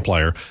very fine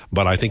player,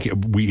 but I think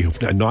we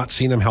have not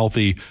seen him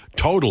healthy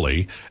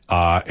totally.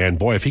 And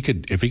boy, if he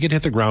could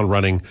hit the ground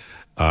running,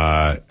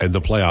 in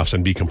the playoffs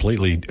and be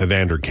completely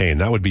Evander Kane,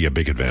 that would be a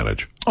big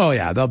advantage. Oh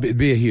yeah, that'll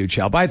be a huge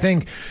help. I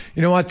think,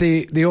 you know what,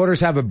 the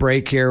Oilers have a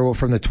break here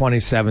from the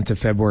 27th to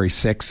February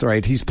 6th,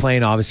 right? He's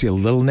playing obviously a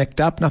little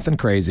nicked up, nothing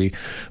crazy,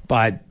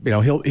 but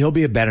he'll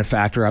be a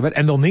benefactor of it,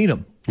 and they'll need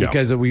him.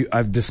 Because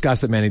I've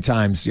discussed it many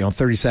times,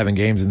 37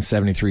 games in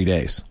 73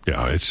 days.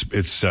 Yeah,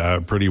 it's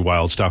pretty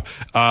wild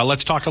stuff.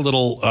 Let's talk a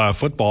little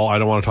football. I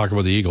don't want to talk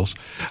about the Eagles.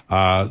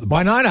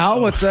 Why not,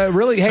 Al? What's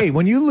hey,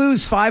 when you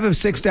lose 5 of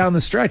 6 down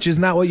the stretch,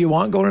 isn't that what you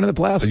want going into the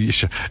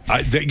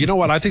playoffs? You know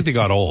what? I think they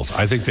got old.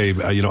 I think they,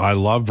 I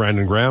love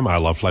Brandon Graham. I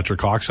love Fletcher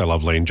Cox. I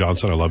love Lane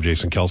Johnson. I love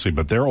Jason Kelsey,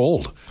 but they're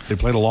old. They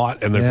played a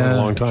lot and they've played a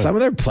long time. Some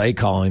of their play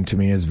calling to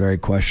me is very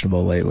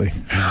questionable lately.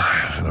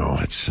 I know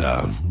it's,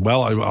 I'll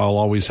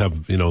always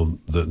have,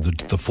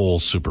 the full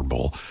Super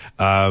Bowl.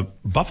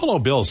 Buffalo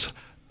Bills,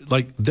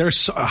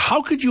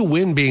 how could you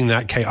win being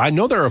that I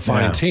know they're a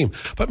fine team,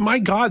 but my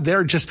God,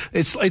 they're just,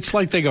 it's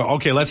like they go,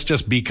 okay, let's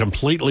just be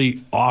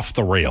completely off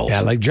the rails.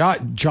 Yeah, like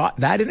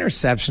that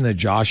interception that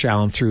Josh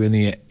Allen threw in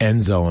the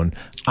end zone,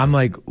 I'm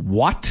like,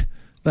 what?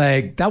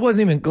 Like, that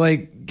wasn't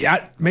even,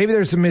 maybe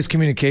there's some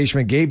miscommunication,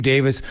 but Gabe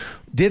Davis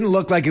didn't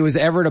look like it was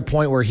ever at a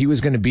point where he was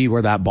going to be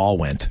where that ball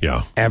went.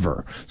 Yeah.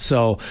 Ever.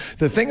 So,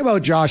 the thing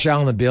about Josh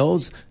Allen and the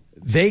Bills,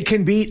 I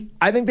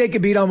think they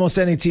could beat almost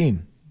any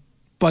team.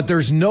 But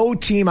there's no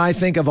team, I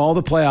think, of all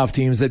the playoff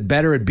teams that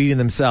better at beating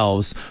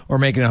themselves or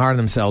making it hard on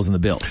themselves than the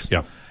Bills.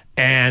 Yeah.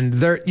 And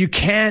you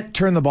can't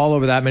turn the ball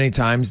over that many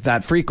times,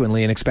 that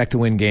frequently, and expect to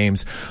win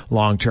games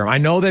long term. I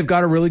know they've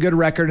got a really good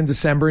record in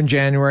December and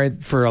January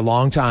for a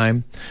long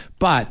time,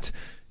 but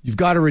you've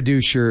got to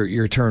reduce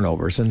your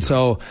turnovers. And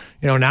so,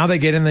 now they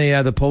get in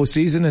the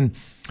postseason and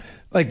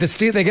like the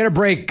Steelers, they get a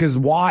break because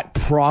Watt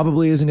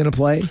probably isn't going to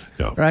play,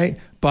 right?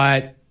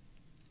 But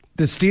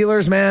the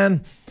Steelers,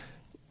 man,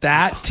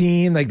 that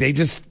team,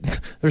 there's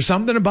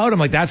something about them.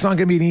 Like, that's not going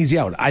to be an easy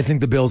out. I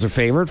think the Bills are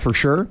favored for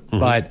sure. Mm-hmm.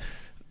 But,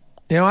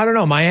 I don't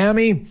know.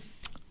 Miami,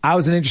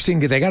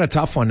 they got a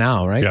tough one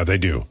now, right? Yeah, they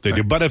do. They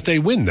do. But if they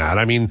win that,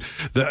 I mean,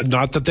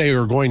 not that they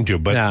are going to,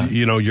 but,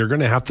 you're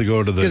going to have to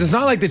go to the... Because it's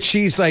not like the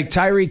Chiefs, like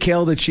Tyreek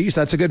Hill, the Chiefs,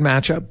 that's a good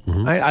matchup.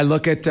 Mm-hmm. I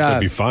look at... It'll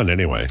be fun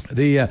anyway.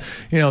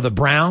 The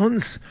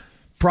Browns...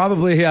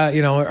 Probably,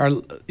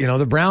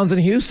 the Browns in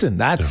Houston.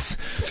 That's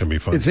gonna be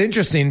fun. It's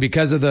interesting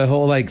because of the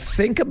whole,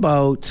 think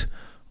about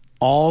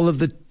all of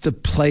the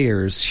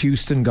players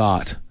Houston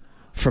got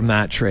from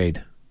that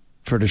trade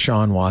for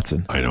Deshaun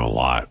Watson. I know a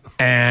lot.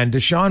 And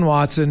Deshaun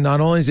Watson, not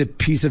only is a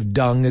piece of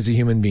dung as a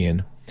human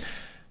being,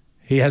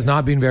 he has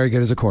not been very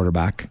good as a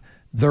quarterback.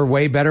 They're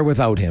way better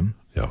without him.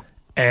 Yeah.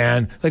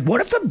 And, what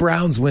if the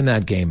Browns win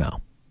that game,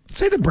 Al? Let's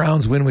say the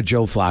Browns win with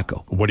Joe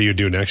Flacco. What do you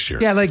do next year?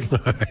 Yeah,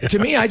 to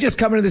me, I just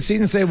come into the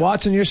season and say,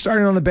 Watson, you're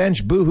starting on the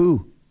bench.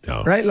 Boo-hoo.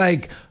 No.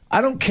 Right? I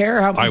don't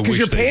care how, because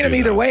you're paying him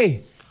either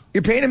way.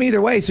 You're paying him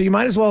either way, so you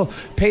might as well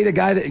play the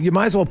guy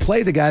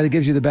that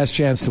gives you the best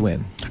chance to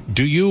win.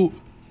 Do you...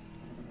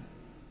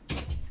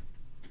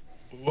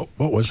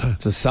 What was that?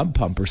 It's a sub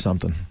pump or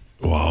something.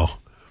 Wow.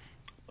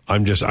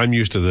 I'm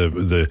used to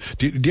the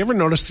do you ever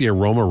notice the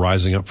aroma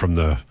rising up from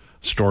the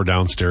store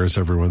downstairs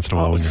every once in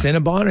a while?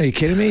 Cinnabon? Are you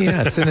kidding me?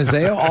 Yeah,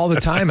 Cinezeo all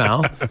the time,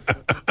 Al.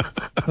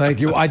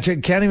 Like I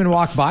can't even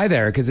walk by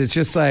there because it's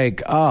just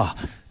like,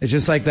 it's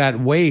just like that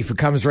waif. It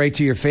comes right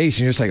to your face,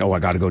 and you're just like, I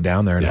got to go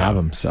down there and have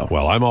them. So,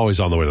 well, I'm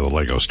always on the way to the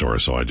Lego store,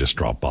 so I just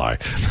drop by.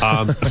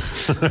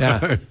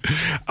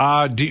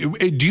 Do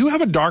you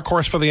have a dark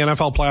horse for the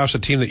NFL playoffs? A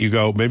team that you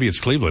go, maybe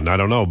it's Cleveland, I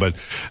don't know, but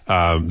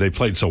they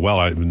played so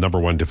well. Number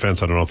one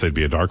defense. I don't know if they'd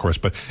be a dark horse,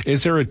 but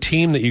is there a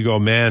team that you go,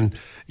 man?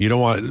 You don't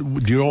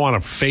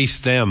want to face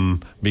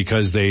them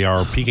because they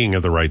are peaking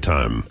at the right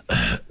time.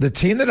 The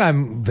team that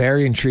I'm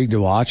very intrigued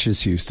to watch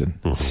is Houston.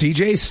 Mm-hmm.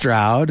 CJ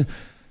Stroud,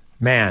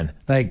 man,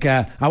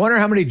 I wonder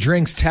how many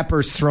drinks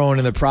Tepper's thrown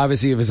in the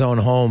privacy of his own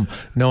home,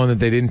 knowing that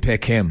they didn't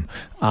pick him.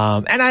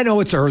 And I know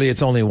it's early;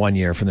 it's only 1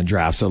 year from the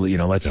draft, so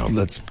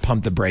let's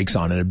pump the brakes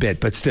on it a bit.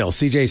 But still,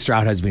 CJ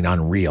Stroud has been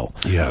unreal,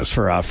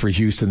 for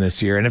Houston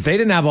this year. And if they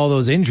didn't have all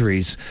those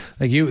injuries,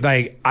 I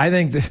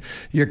think that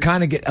you're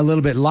kind of get a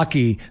little bit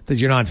lucky that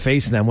you're not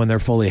facing them when they're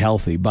fully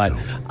healthy. But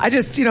I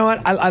just,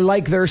 I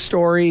like their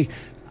story.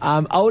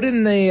 Out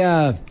in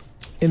the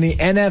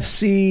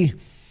NFC.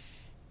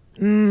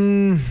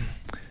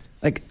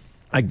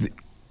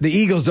 The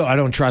Eagles, I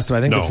don't trust them.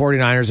 I think the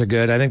 49ers are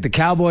good. I think the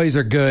Cowboys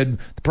are good.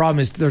 The problem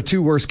is their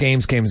two worst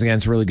games came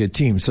against really good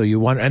teams. So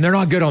and they're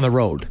not good on the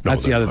road.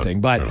 That's the other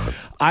thing. But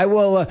I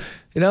will,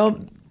 the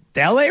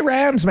LA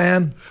Rams,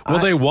 man. Well,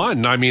 they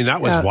won. I mean, that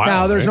was wild.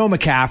 Now there's no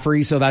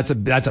McCaffrey, so that's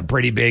a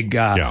pretty big,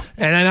 and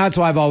that's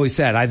why I've always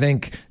said, I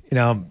think,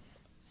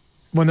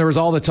 when there was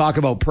all the talk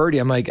about Purdy,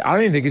 I'm like, I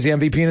don't even think he's the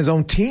MVP in his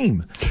own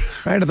team.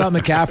 Right? I thought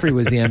McCaffrey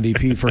was the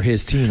MVP for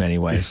his team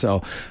anyway.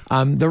 So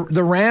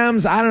the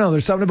Rams, I don't know.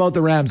 There's something about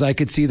the Rams. I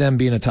could see them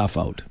being a tough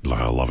out.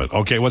 I love it.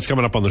 Okay, what's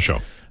coming up on the show?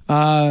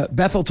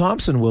 Bethel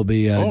Thompson will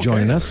be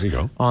joining us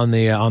on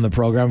the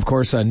program. Of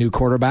course, a new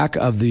quarterback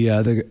of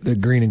the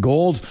green and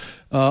gold.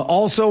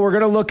 Also, we're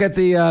going to look at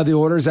the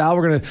orders, Al.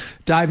 We're going to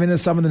dive into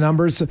some of the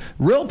numbers.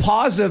 Real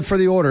positive for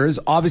the orders.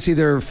 Obviously,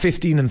 they're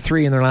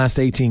 15-3 in their last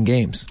 18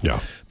 games.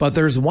 Yeah. But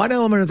there's one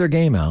element of their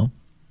game, Al,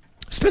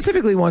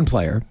 specifically one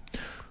player,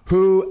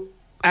 who,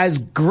 as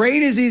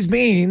great as he's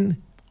been,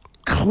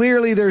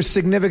 clearly there's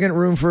significant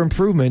room for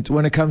improvement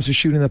when it comes to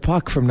shooting the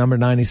puck from number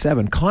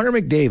 97. Connor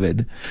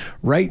McDavid,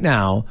 right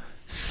now,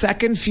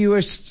 second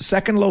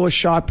lowest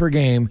shot per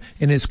game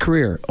in his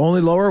career.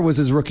 Only lower was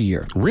his rookie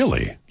year.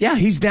 Really? Yeah,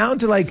 he's down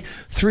to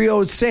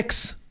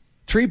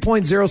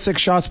 3.06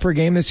 shots per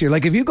game this year.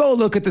 If you go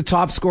look at the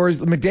top scores,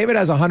 McDavid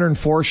has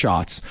 104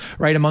 shots,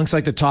 right, amongst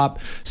the top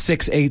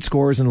 6-8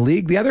 scorers in the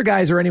league. The other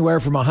guys are anywhere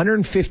from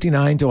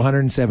 159 to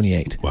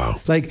 178. Wow.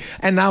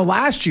 And now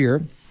last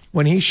year,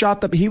 when he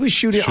he was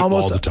shooting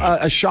almost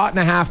a shot and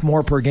a half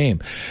more per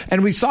game.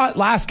 And we saw it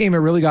last game, it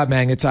really got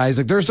magnetized.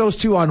 There's those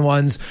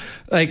 2-on-1s.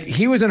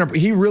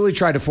 He really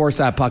tried to force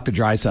that puck to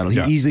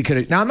Draisaitl. He easily could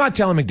have. Now, I'm not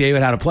telling McDavid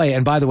how to play.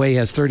 And by the way, he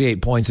has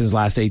 38 points in his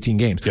last 18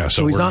 games. Yeah,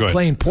 so he's not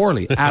playing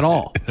poorly at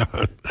all.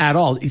 At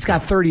all. He's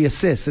got 30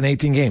 assists in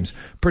 18 games.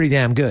 Pretty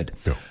damn good.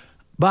 Yeah.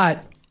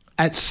 But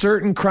at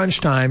certain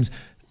crunch times,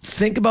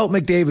 think about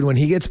McDavid when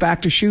he gets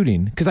back to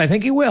shooting, because I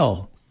think he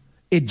will.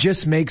 It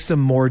just makes them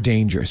more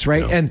dangerous,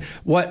 right? Yeah. And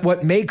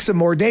what makes them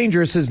more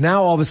dangerous is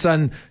now all of a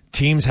sudden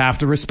teams have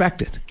to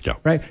respect it,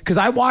 right? Because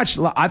I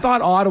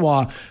thought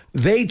Ottawa,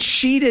 they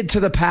cheated to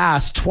the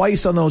pass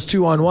twice on those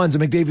 2-on-1s,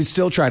 and McDavid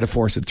still tried to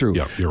force it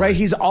through, right?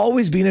 He's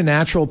always been a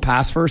natural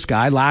pass-first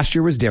guy. Last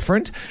year was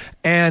different,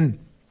 and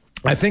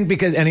I think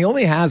and he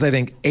only has,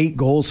 8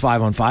 goals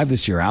 5-on-5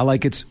 this year, Al.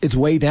 It's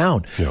way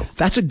down. Yeah.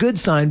 That's a good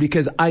sign,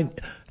 because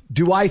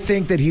do I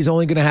think that he's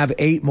only going to have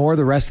 8 more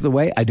the rest of the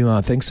way? I do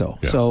not think so.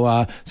 Yeah.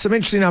 So some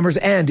interesting numbers.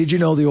 And did you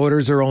know the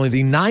Oilers are only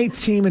the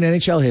 9th team in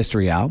NHL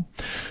history, Al,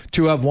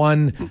 who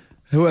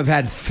have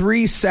had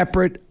 3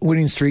 separate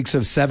winning streaks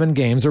of 7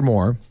 games or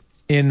more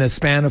in the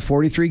span of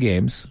 43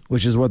 games,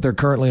 which is what they're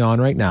currently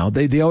on right now.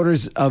 The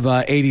Oilers of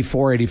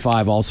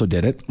 84-85 also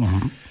did it.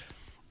 Mm-hmm.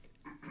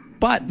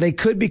 But they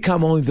could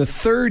become only the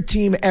 3rd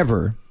team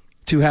ever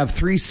to have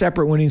 3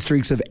 separate winning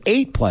streaks of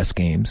 8+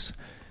 games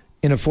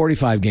in a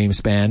 45-game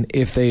span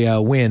if they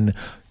win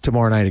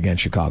tomorrow night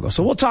against Chicago.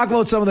 So we'll talk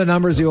about some of the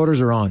numbers the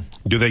Oilers are on.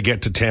 Do they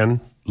get to 10?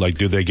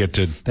 Do they get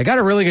to... They got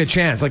a really good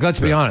chance.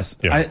 Let's be honest.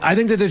 Yeah. I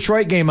think the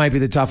Detroit game might be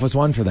the toughest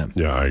one for them.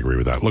 Yeah, I agree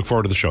with that. Look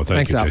forward to the show.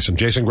 Thanks, Jason.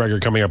 Jason Gregor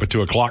coming up at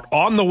 2 o'clock.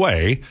 On the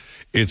way,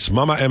 it's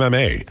Mama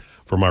MMA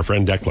from our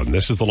friend Declan.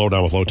 This is the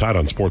Lowdown with Lowetide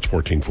on Sports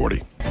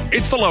 1440.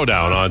 It's the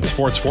Lowdown on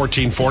Sports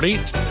 1440,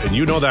 and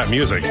you know that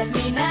music.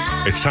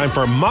 It's time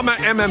for Mama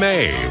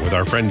MMA with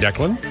our friend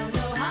Declan.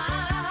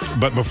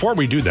 But before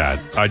we do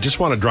that, I just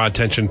want to draw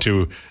attention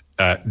to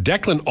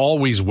Declan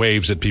always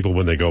waves at people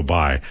when they go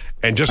by.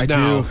 And just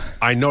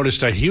I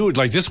noticed a huge,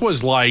 this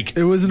was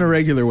it wasn't a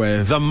regular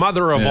wave. The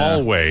mother of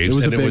all waves. It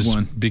was a big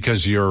one.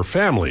 Because your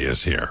family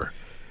is here.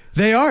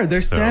 They are.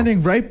 They're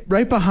standing right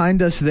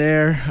behind us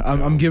there.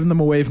 I'm giving them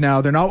a wave now.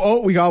 They're not.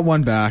 Oh, we got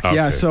one back. Okay.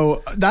 Yeah,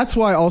 so that's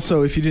why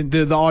also if you didn't,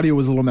 the audio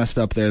was a little messed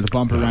up there. The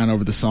bumper ran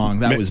over the song.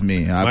 That was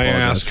me. I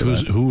ask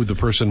who the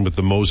person with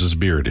the Moses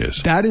beard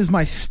is? That is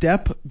my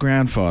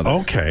step-grandfather.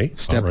 Okay.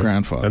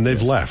 Step-grandfather. And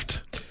they've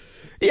left.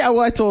 Yeah,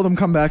 well, I told them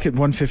come back at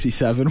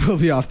 1:57. We'll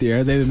be off the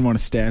air. They didn't want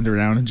to stand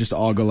around and just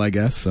ogle, I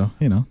guess. So,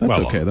 that's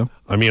okay, though.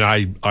 I mean,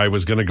 I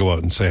was going to go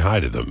out and say hi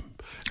to them.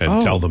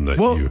 And tell them that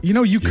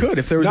you could.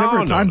 If there was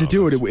ever a time to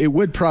do it, it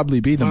would probably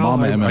be the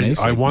Mama MMA.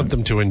 I want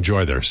them to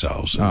enjoy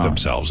themselves,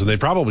 and they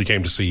probably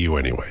came to see you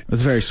anyway.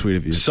 That's very sweet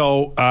of you.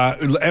 So,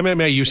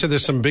 MMA, you said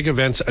there's some big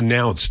events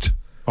announced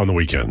on the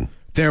weekend.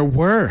 There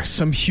were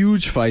some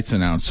huge fights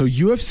announced. So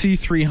UFC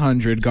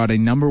 300 got a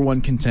number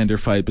one contender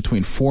fight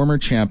between former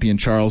champion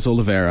Charles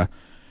Oliveira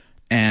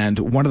and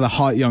one of the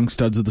hot young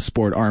studs of the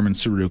sport, Arman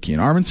Tsarukyan.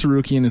 Arman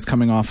Tsarukyan is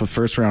coming off a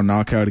first-round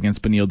knockout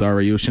against Beneil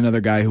Dariush,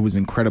 another guy who was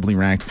incredibly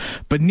ranked.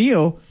 But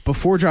Beneil,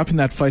 before dropping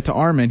that fight to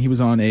Arman, he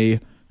was on a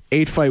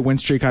 8-fight win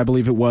streak, I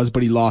believe it was,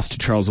 but he lost to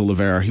Charles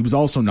Oliveira. He was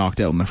also knocked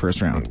out in the first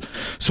round.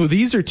 So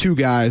these are two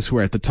guys who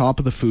are at the top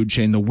of the food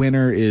chain. The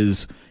winner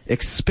is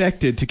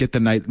expected to get the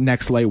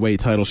next lightweight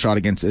title shot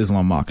against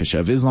Islam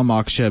Makhachev. Islam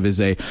Makhachev is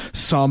a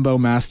Sambo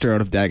master out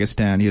of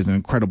Dagestan. He has an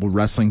incredible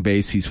wrestling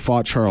base. He's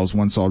fought Charles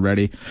once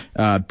already,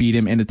 beat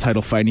him in a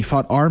title fight, and he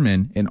fought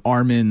Arman in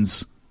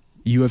Arman's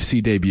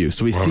UFC debut.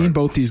 So he's seen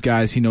both these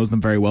guys. He knows them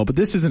very well. But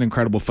this is an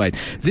incredible fight.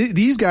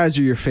 These guys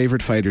are your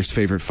favorite fighter's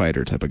favorite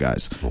fighter type of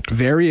guys. Okay.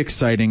 Very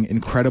exciting,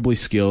 incredibly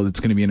skilled.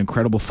 It's going to be an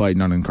incredible fight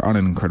on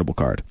an incredible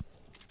card.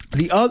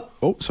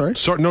 Sorry.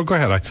 No, go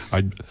ahead.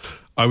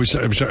 I was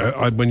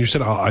when you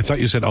said I thought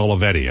you said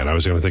Olivetti, and I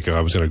was going to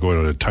go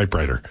into a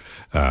typewriter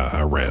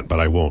rant, but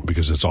I won't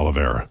because it's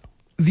Oliveira.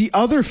 The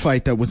other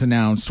fight that was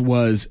announced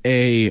was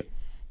a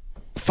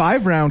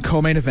 5-round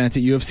co-main event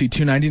at UFC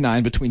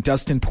 299 between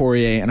Dustin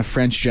Poirier and a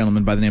French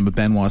gentleman by the name of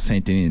Benoit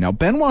Saint-Denis. Now,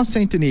 Benoit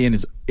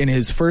Saint-Denis in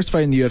his first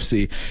fight in the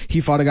UFC,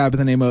 he fought a guy by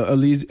the name of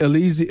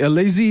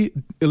Eliseo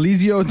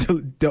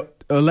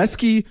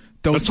Oleski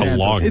Dos Santos. A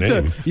long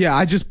name.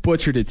 I just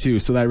butchered it too,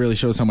 so that really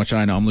shows how much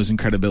I know. I'm losing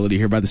credibility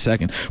here by the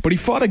second. But he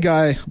fought a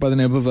guy by the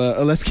name of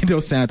Oleski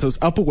Dos Santos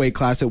up a weight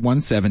class at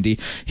 170.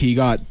 He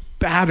got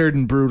battered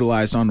and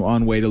brutalized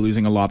on way to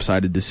losing a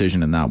lopsided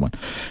decision in that one.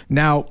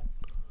 Now,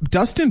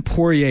 Dustin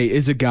Poirier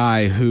is a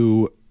guy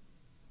who,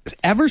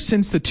 ever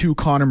since the two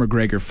Conor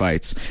McGregor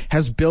fights,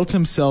 has built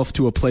himself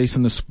to a place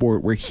in the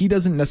sport where he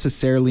doesn't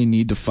necessarily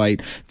need to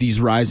fight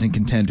these rising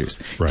contenders.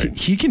 Right.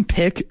 He can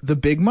pick the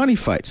big money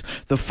fights,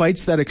 the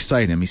fights that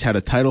excite him. He's had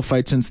a title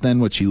fight since then,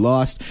 which he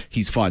lost.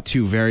 He's fought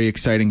two very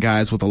exciting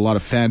guys with a lot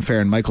of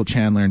fanfare in Michael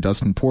Chandler and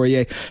Dustin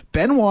Poirier.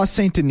 Benoit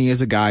Saint-Denis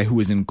is a guy who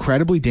is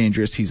incredibly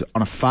dangerous. He's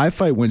on a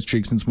 5-fight win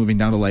streak since moving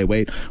down to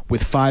lightweight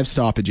with 5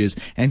 stoppages,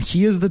 and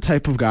he is the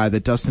type of guy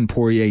that Dustin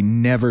Poirier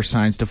never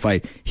signs to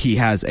fight. He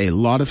has a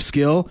lot of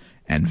skill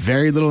and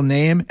very little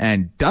name,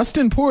 and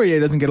Dustin Poirier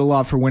doesn't get a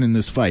lot for winning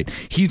this fight.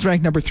 He's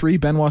ranked number 3.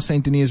 Benoit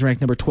Saint-Denis is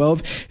ranked number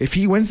 12. If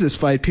he wins this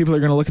fight, people are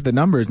going to look at the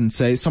numbers and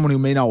say, someone who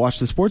may not watch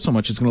the sport so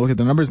much is going to look at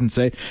the numbers and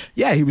say,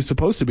 yeah, he was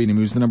supposed to beat him.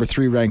 He was the number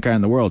 3 ranked guy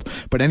in the world.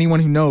 But anyone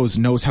who knows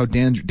how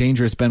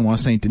dangerous Benoit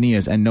Saint-Denis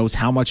is and knows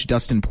how much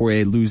Dustin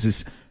Poirier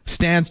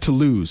stands to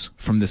lose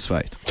from this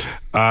fight.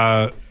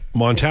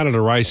 Montana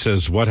to Rice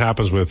says, what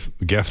happens with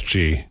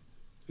Gaethje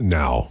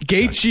now?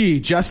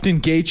 Justin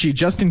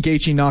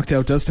Gaethje knocked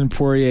out Dustin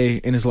Poirier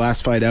in his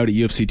last fight out at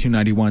UFC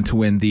 291 to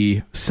win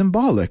the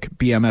symbolic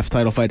BMF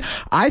title fight.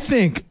 I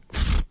think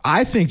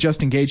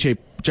Justin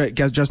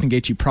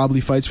Gaethje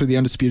probably fights for the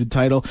undisputed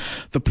title.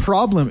 The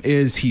problem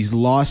is he's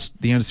lost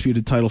the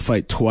undisputed title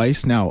fight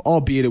twice now,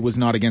 albeit it was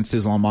not against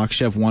Islam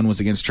Makhachev. One was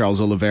against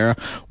Charles Oliveira.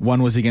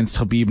 One was against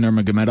Khabib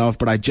Nurmagomedov.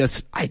 But I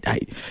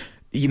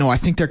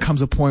think there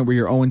comes a point where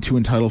you're 0-2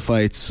 in title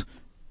fights.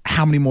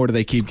 How many more do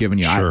they keep giving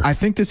you? Sure. I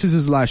think this is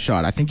his last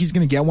shot. I think he's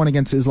going to get one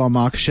against Islam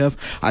Makhachev.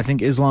 I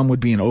think Islam would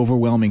be an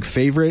overwhelming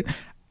favorite.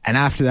 And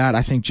after that,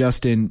 I think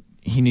Justin,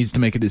 he needs to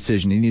make a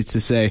decision. He needs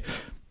to say,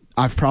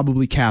 I've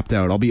probably capped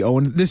out. I'll be 0.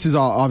 This is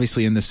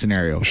obviously in this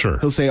scenario. Sure.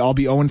 He'll say, I'll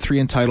be 0-3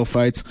 in title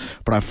fights,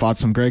 but I've fought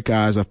some great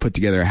guys. I've put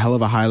together a hell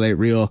of a highlight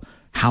reel.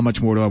 How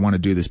much more do I want to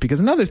do this? Because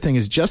another thing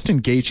is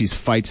Justin Gaethje's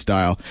fight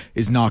style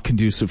is not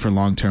conducive for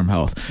long-term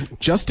health.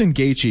 Justin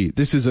Gaethje,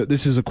 this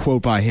is a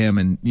quote by him,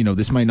 and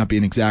this might not be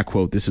an exact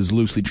quote. This is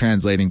loosely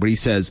translating, but he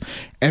says,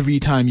 every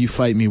time you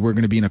fight me, we're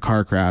going to be in a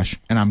car crash,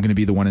 and I'm going to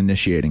be the one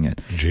initiating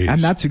it. Jeez.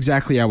 And that's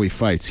exactly how he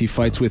fights.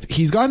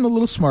 He's gotten a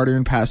little smarter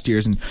in past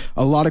years, and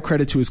a lot of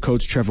credit to his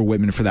coach, Trevor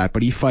Whitman, for that,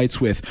 but he fights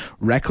with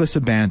reckless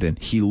abandon.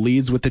 He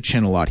leads with the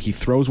chin a lot. He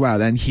throws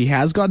wild, and he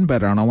has gotten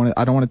better, and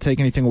I don't want to take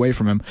anything away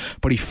from him,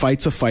 but he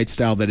fights a fight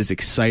style that is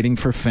exciting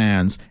for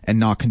fans and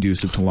not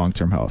conducive to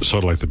long-term health.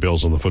 Sort of like the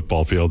Bills on the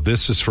football field.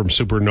 This is from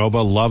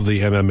Supernova. Love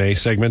the MMA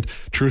segment.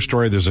 True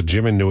story, there's a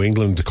gym in New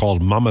England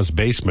called Mama's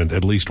Basement.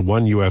 At least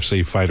one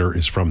UFC fighter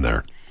is from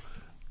there.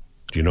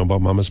 Do you know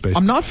about Mama's Basement?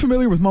 I'm not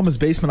familiar with Mama's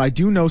Basement. I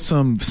do know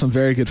some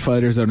very good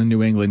fighters out in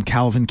New England.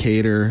 Calvin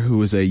Kattar, who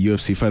was a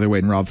UFC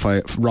featherweight, and Rob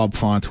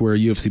Font, who are a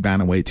UFC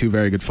bantamweight. Two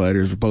very good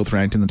fighters, both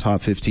ranked in the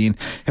top 15.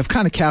 Have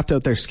kind of capped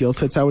out their skill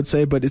sets, I would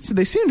say, but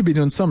they seem to be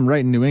doing something right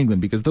in New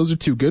England because those are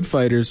two good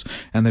fighters,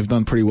 and they've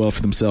done pretty well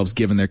for themselves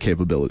given their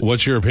capabilities.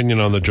 What's your opinion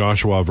on the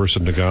Joshua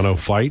versus Ngannou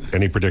fight?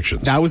 Any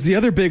predictions? That was the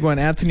other big one.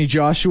 Anthony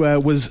Joshua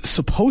was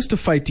supposed to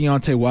fight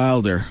Deontay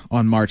Wilder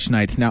on March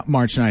 9th. Now,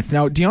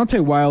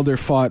 Deontay Wilder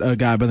fought a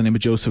guy by the name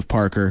of Joseph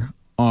Parker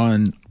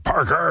on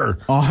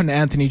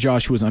Anthony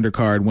Joshua's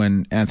undercard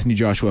when Anthony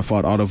Joshua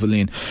fought Otto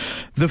Wallin.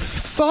 The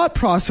thought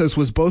process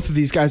was both of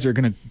these guys are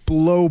going to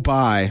blow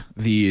by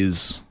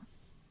these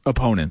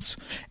opponents,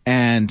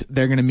 and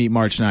they're going to meet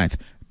March 9th.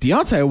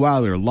 Deontay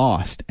Wilder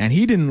lost, and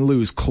he didn't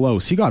lose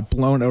close. He got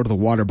blown out of the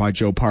water by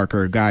Joe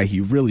Parker, a guy he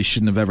really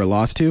shouldn't have ever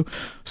lost to.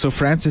 So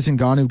Francis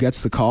Ngannou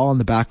gets the call on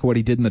the back of what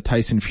he did in the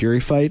Tyson Fury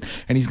fight,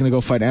 and he's going to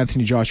go fight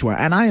Anthony Joshua.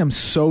 And I am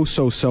so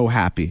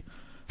happy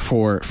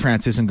for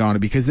Francis Ngannou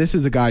because this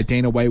is a guy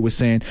Dana White was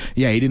saying,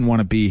 yeah, he didn't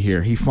want to be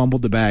here. He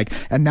fumbled the bag,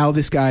 and now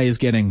this guy is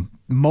getting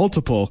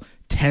multiple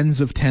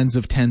tens of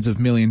 $1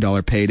 million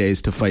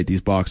paydays to fight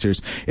these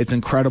boxers. It's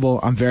incredible.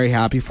 I'm very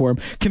happy for him.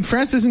 Can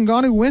Francis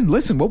Ngannou win?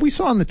 Listen, what we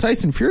saw in the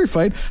Tyson Fury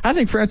fight, I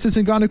think Francis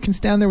Ngannou can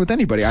stand there with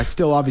anybody. I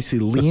still obviously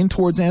lean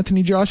towards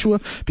Anthony Joshua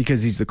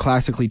because he's the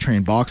classically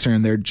trained boxer,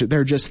 and there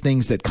are just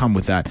things that come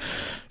with that.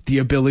 The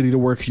ability to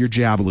work your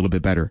jab a little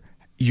bit better.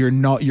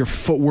 Your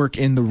footwork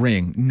in the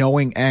ring,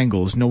 knowing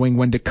angles, knowing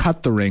when to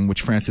cut the ring,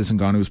 which Francis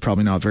Ngannou is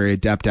probably not very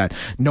adept at,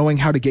 knowing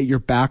how to get your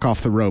back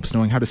off the ropes,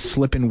 knowing how to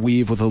slip and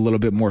weave with a little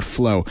bit more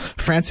flow.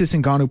 Francis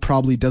Ngannou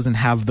probably doesn't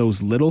have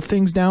those little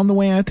things down the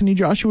way Anthony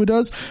Joshua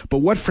does, but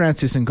what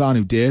Francis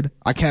Ngannou did,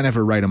 I can't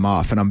ever write him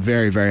off, and I'm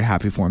very, very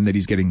happy for him that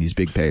he's getting these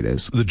big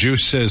paydays. The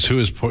Juice says, who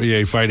is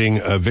Poirier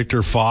fighting?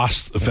 Victor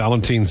Faust,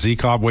 Valentin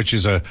Zikov, which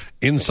is a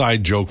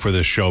inside joke for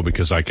this show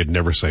because I could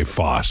never say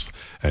Faust.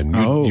 And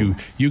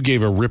you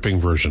gave a ripping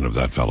version of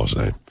that fellow's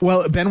name.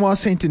 Well, Benoit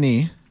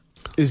Saint-Denis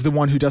is the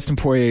one who Dustin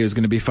Poirier is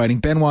going to be fighting.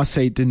 Benoit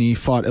Saint-Denis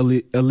fought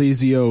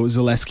Elizio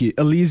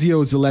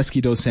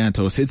Zaleski dos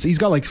Santos. He's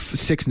got like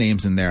 6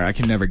 names in there. I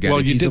can never get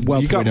it. He's a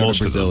welterweight out of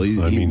Brazil.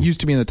 He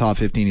used to be in the top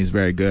 15. He's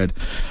very good.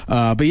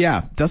 But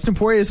yeah, Dustin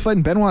Poirier is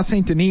fighting Benoit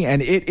Saint-Denis,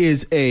 and it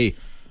is a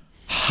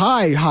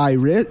high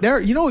risk.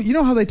 You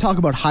know how they talk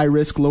about high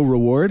risk, low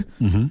reward?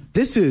 Mm-hmm.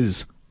 This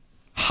is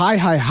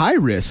high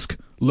risk,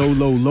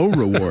 low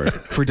reward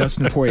for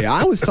Dustin Poirier.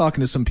 I was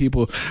talking to some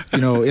people,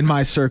 in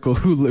my circle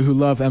who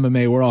love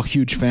MMA. We're all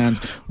huge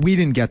fans. We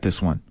didn't get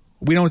this one.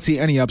 We don't see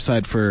any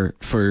upside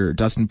for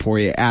Dustin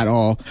Poirier at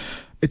all.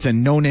 It's a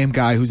no-name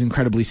guy who's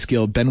incredibly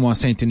skilled. Benoit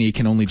Saint-Denis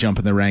can only jump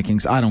in the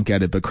rankings. I don't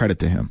get it, but credit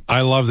to him. I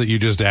love that you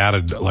just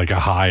added like a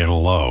high and a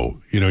low.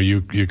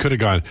 You could have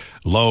gone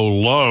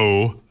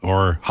low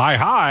or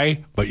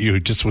high, but you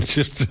just you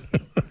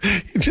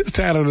just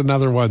added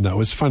another one. That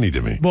was funny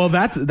to me. Well,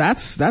 that's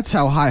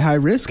how high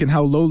risk and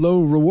how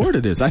low reward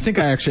it is. I think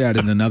I actually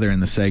added another in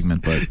the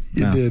segment, but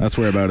that's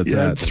where about it's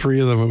at. 3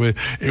 of them.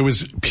 It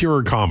was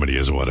pure comedy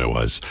is what it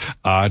was.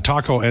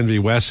 Taco Envy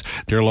West,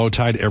 dear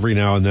Lowetide, every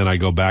now and then I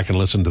go back and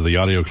listen to the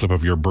audio clip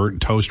of your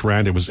burnt toast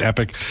rant. It was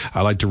epic.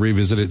 I like to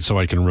revisit it so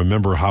I can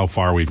remember how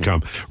far we've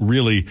come.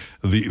 Really,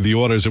 the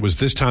orders, it was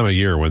this time of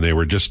year when they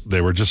were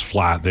just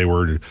flat. They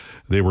were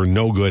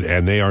no good,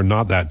 and they are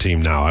not that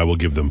team now. I will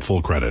give them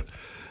full credit.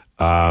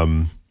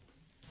 Hey,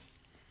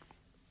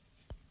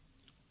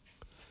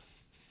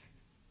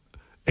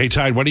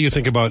 Tide, what do you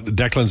think about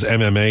Declan's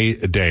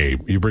MMA day?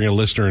 You bring a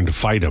listener in to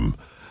fight him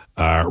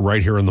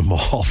right here in the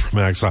mall from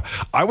Axon.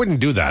 I wouldn't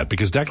do that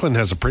because Declan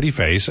has a pretty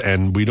face,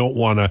 and we don't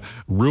want to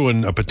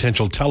ruin a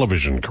potential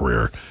television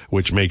career,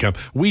 which may come.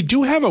 We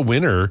do have a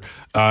winner,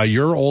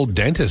 your old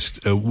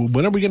dentist.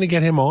 When are we going to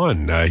get him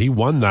on? He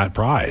won that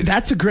prize.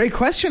 That's a great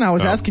question. I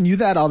was asking you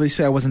that.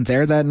 Obviously, I wasn't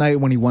there that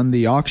night when he won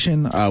the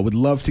auction. Would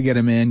love to get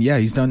him in. Yeah,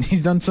 he's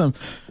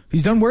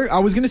done work. I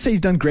was going to say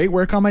he's done great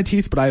work on my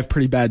teeth, but I have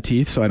pretty bad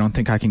teeth, so I don't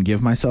think I can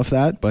give myself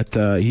that. But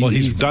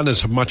he's done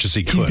as much as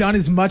he could. He's done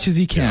as much as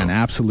he can,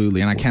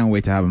 absolutely, and I can't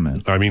wait to have him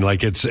in. I mean,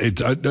 like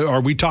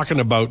are we talking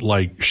about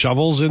like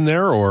shovels in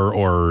there,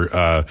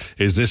 or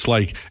is this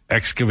like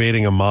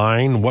excavating a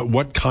mine?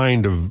 What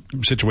kind of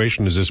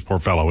situation is this poor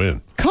fellow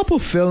in? Couple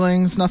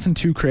fillings, nothing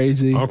too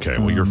crazy. Okay,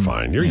 well you're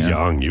fine. You're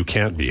young. You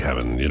can't be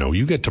having.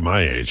 You get to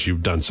my age,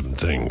 you've done some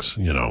things.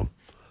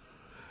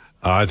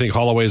 I think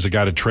Holloway is a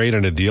guy to trade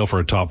and a deal for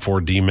a top 4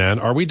 D-man.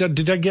 Are we done?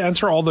 Did I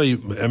answer all the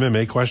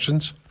MMA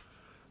questions?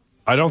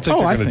 I don't think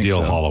they're going to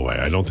deal Holloway.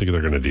 I don't think they're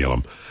going to deal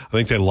him. I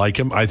think they like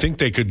him. I think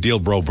they could deal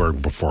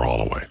Broberg before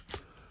Holloway.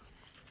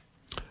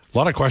 A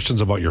lot of questions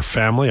about your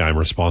family. I'm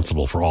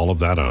responsible for all of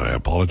that, and I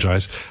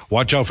apologize.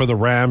 Watch out for the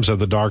Rams of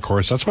the dark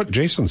horse. That's what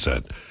Jason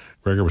said.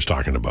 Gregor was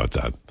talking about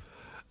that.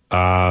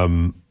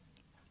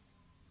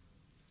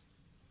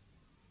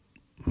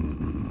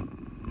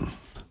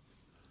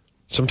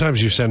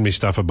 Sometimes you send me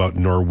stuff about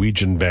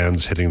Norwegian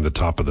bands hitting the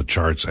top of the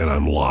charts, and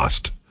I'm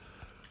lost.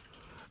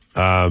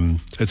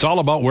 It's all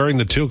about wearing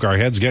the toque. Our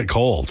heads get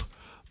cold.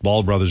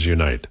 Ball Brothers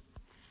Unite.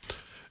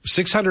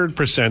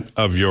 600%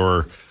 of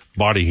your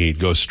body heat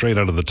goes straight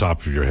out of the top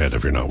of your head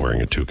if you're not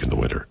wearing a toque in the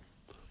winter.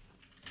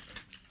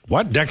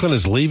 What? Declan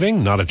is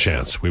leaving? Not a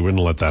chance. We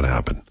wouldn't let that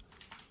happen.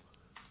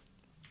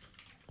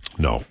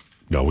 No,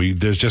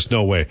 there's just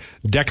no way.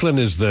 Declan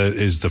is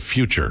the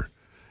future.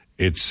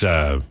 It's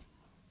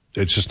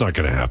just not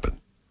going to happen.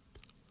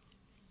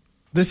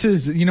 This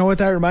is, you know what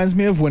that reminds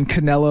me of? When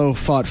Canelo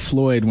fought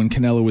Floyd when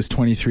Canelo was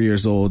 23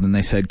 years old, and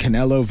they said,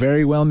 Canelo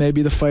very well may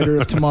be the fighter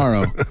of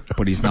tomorrow,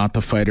 but he's not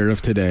the fighter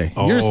of today.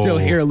 Oh. You're still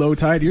here,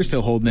 Lowetide. You're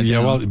still holding it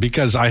down. Well,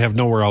 because I have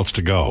nowhere else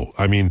to go.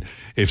 I mean,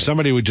 if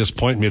somebody would just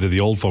point me to the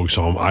old folks'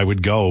 home, I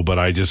would go, but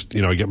I just,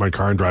 get my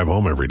car and drive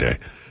home every day.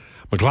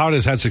 McLeod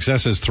has had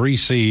success as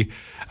 3C,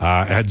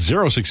 had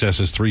zero success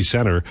as 3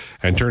 center,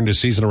 and turned his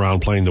season around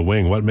playing the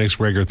wing. What makes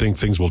Gregor think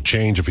things will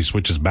change if he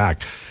switches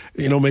back?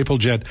 Maple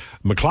Jet,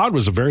 McLeod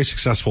was a very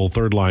successful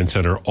third-line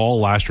center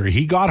all last year.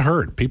 He got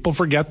hurt. People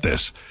forget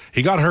this.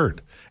 He got hurt.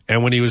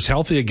 And when he was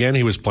healthy again,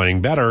 he was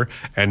playing better,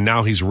 and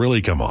now he's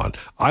really come on.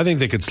 I think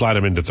they could slide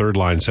him into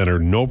third-line center,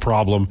 no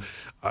problem.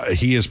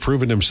 He has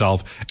proven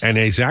himself, and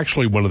he's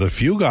actually one of the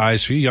few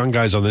young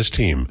guys on this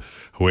team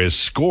who has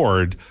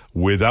scored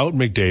without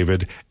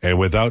McDavid and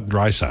without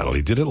Draisaitl.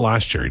 He did it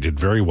last year. He did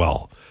very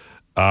well.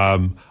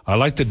 I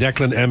like the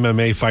Declan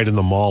MMA fight in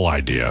the mall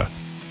idea.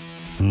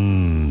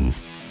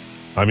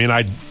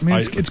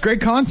 It's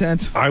great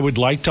content. I would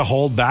like to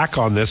hold back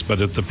on this,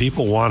 but if the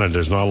people want it,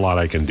 there's not a lot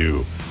I can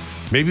do.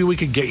 Maybe we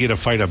could get you to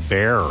fight a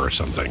bear or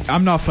something.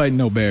 I'm not fighting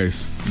no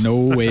bears. No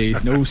way.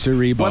 No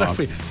siree, Bob.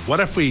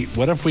 What if we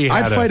had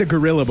I'd fight a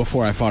gorilla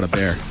before I fought a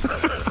bear.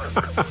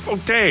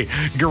 Okay,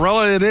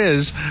 gorilla it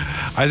is.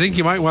 I think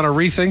you might want to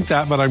rethink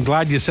that, but I'm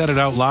glad you said it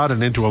out loud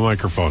and into a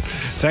microphone.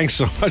 Thanks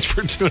so much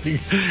for tuning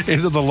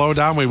into the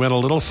Lowdown. We went a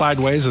little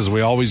sideways, as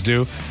we always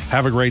do.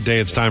 Have a great day.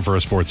 It's time for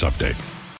a sports update.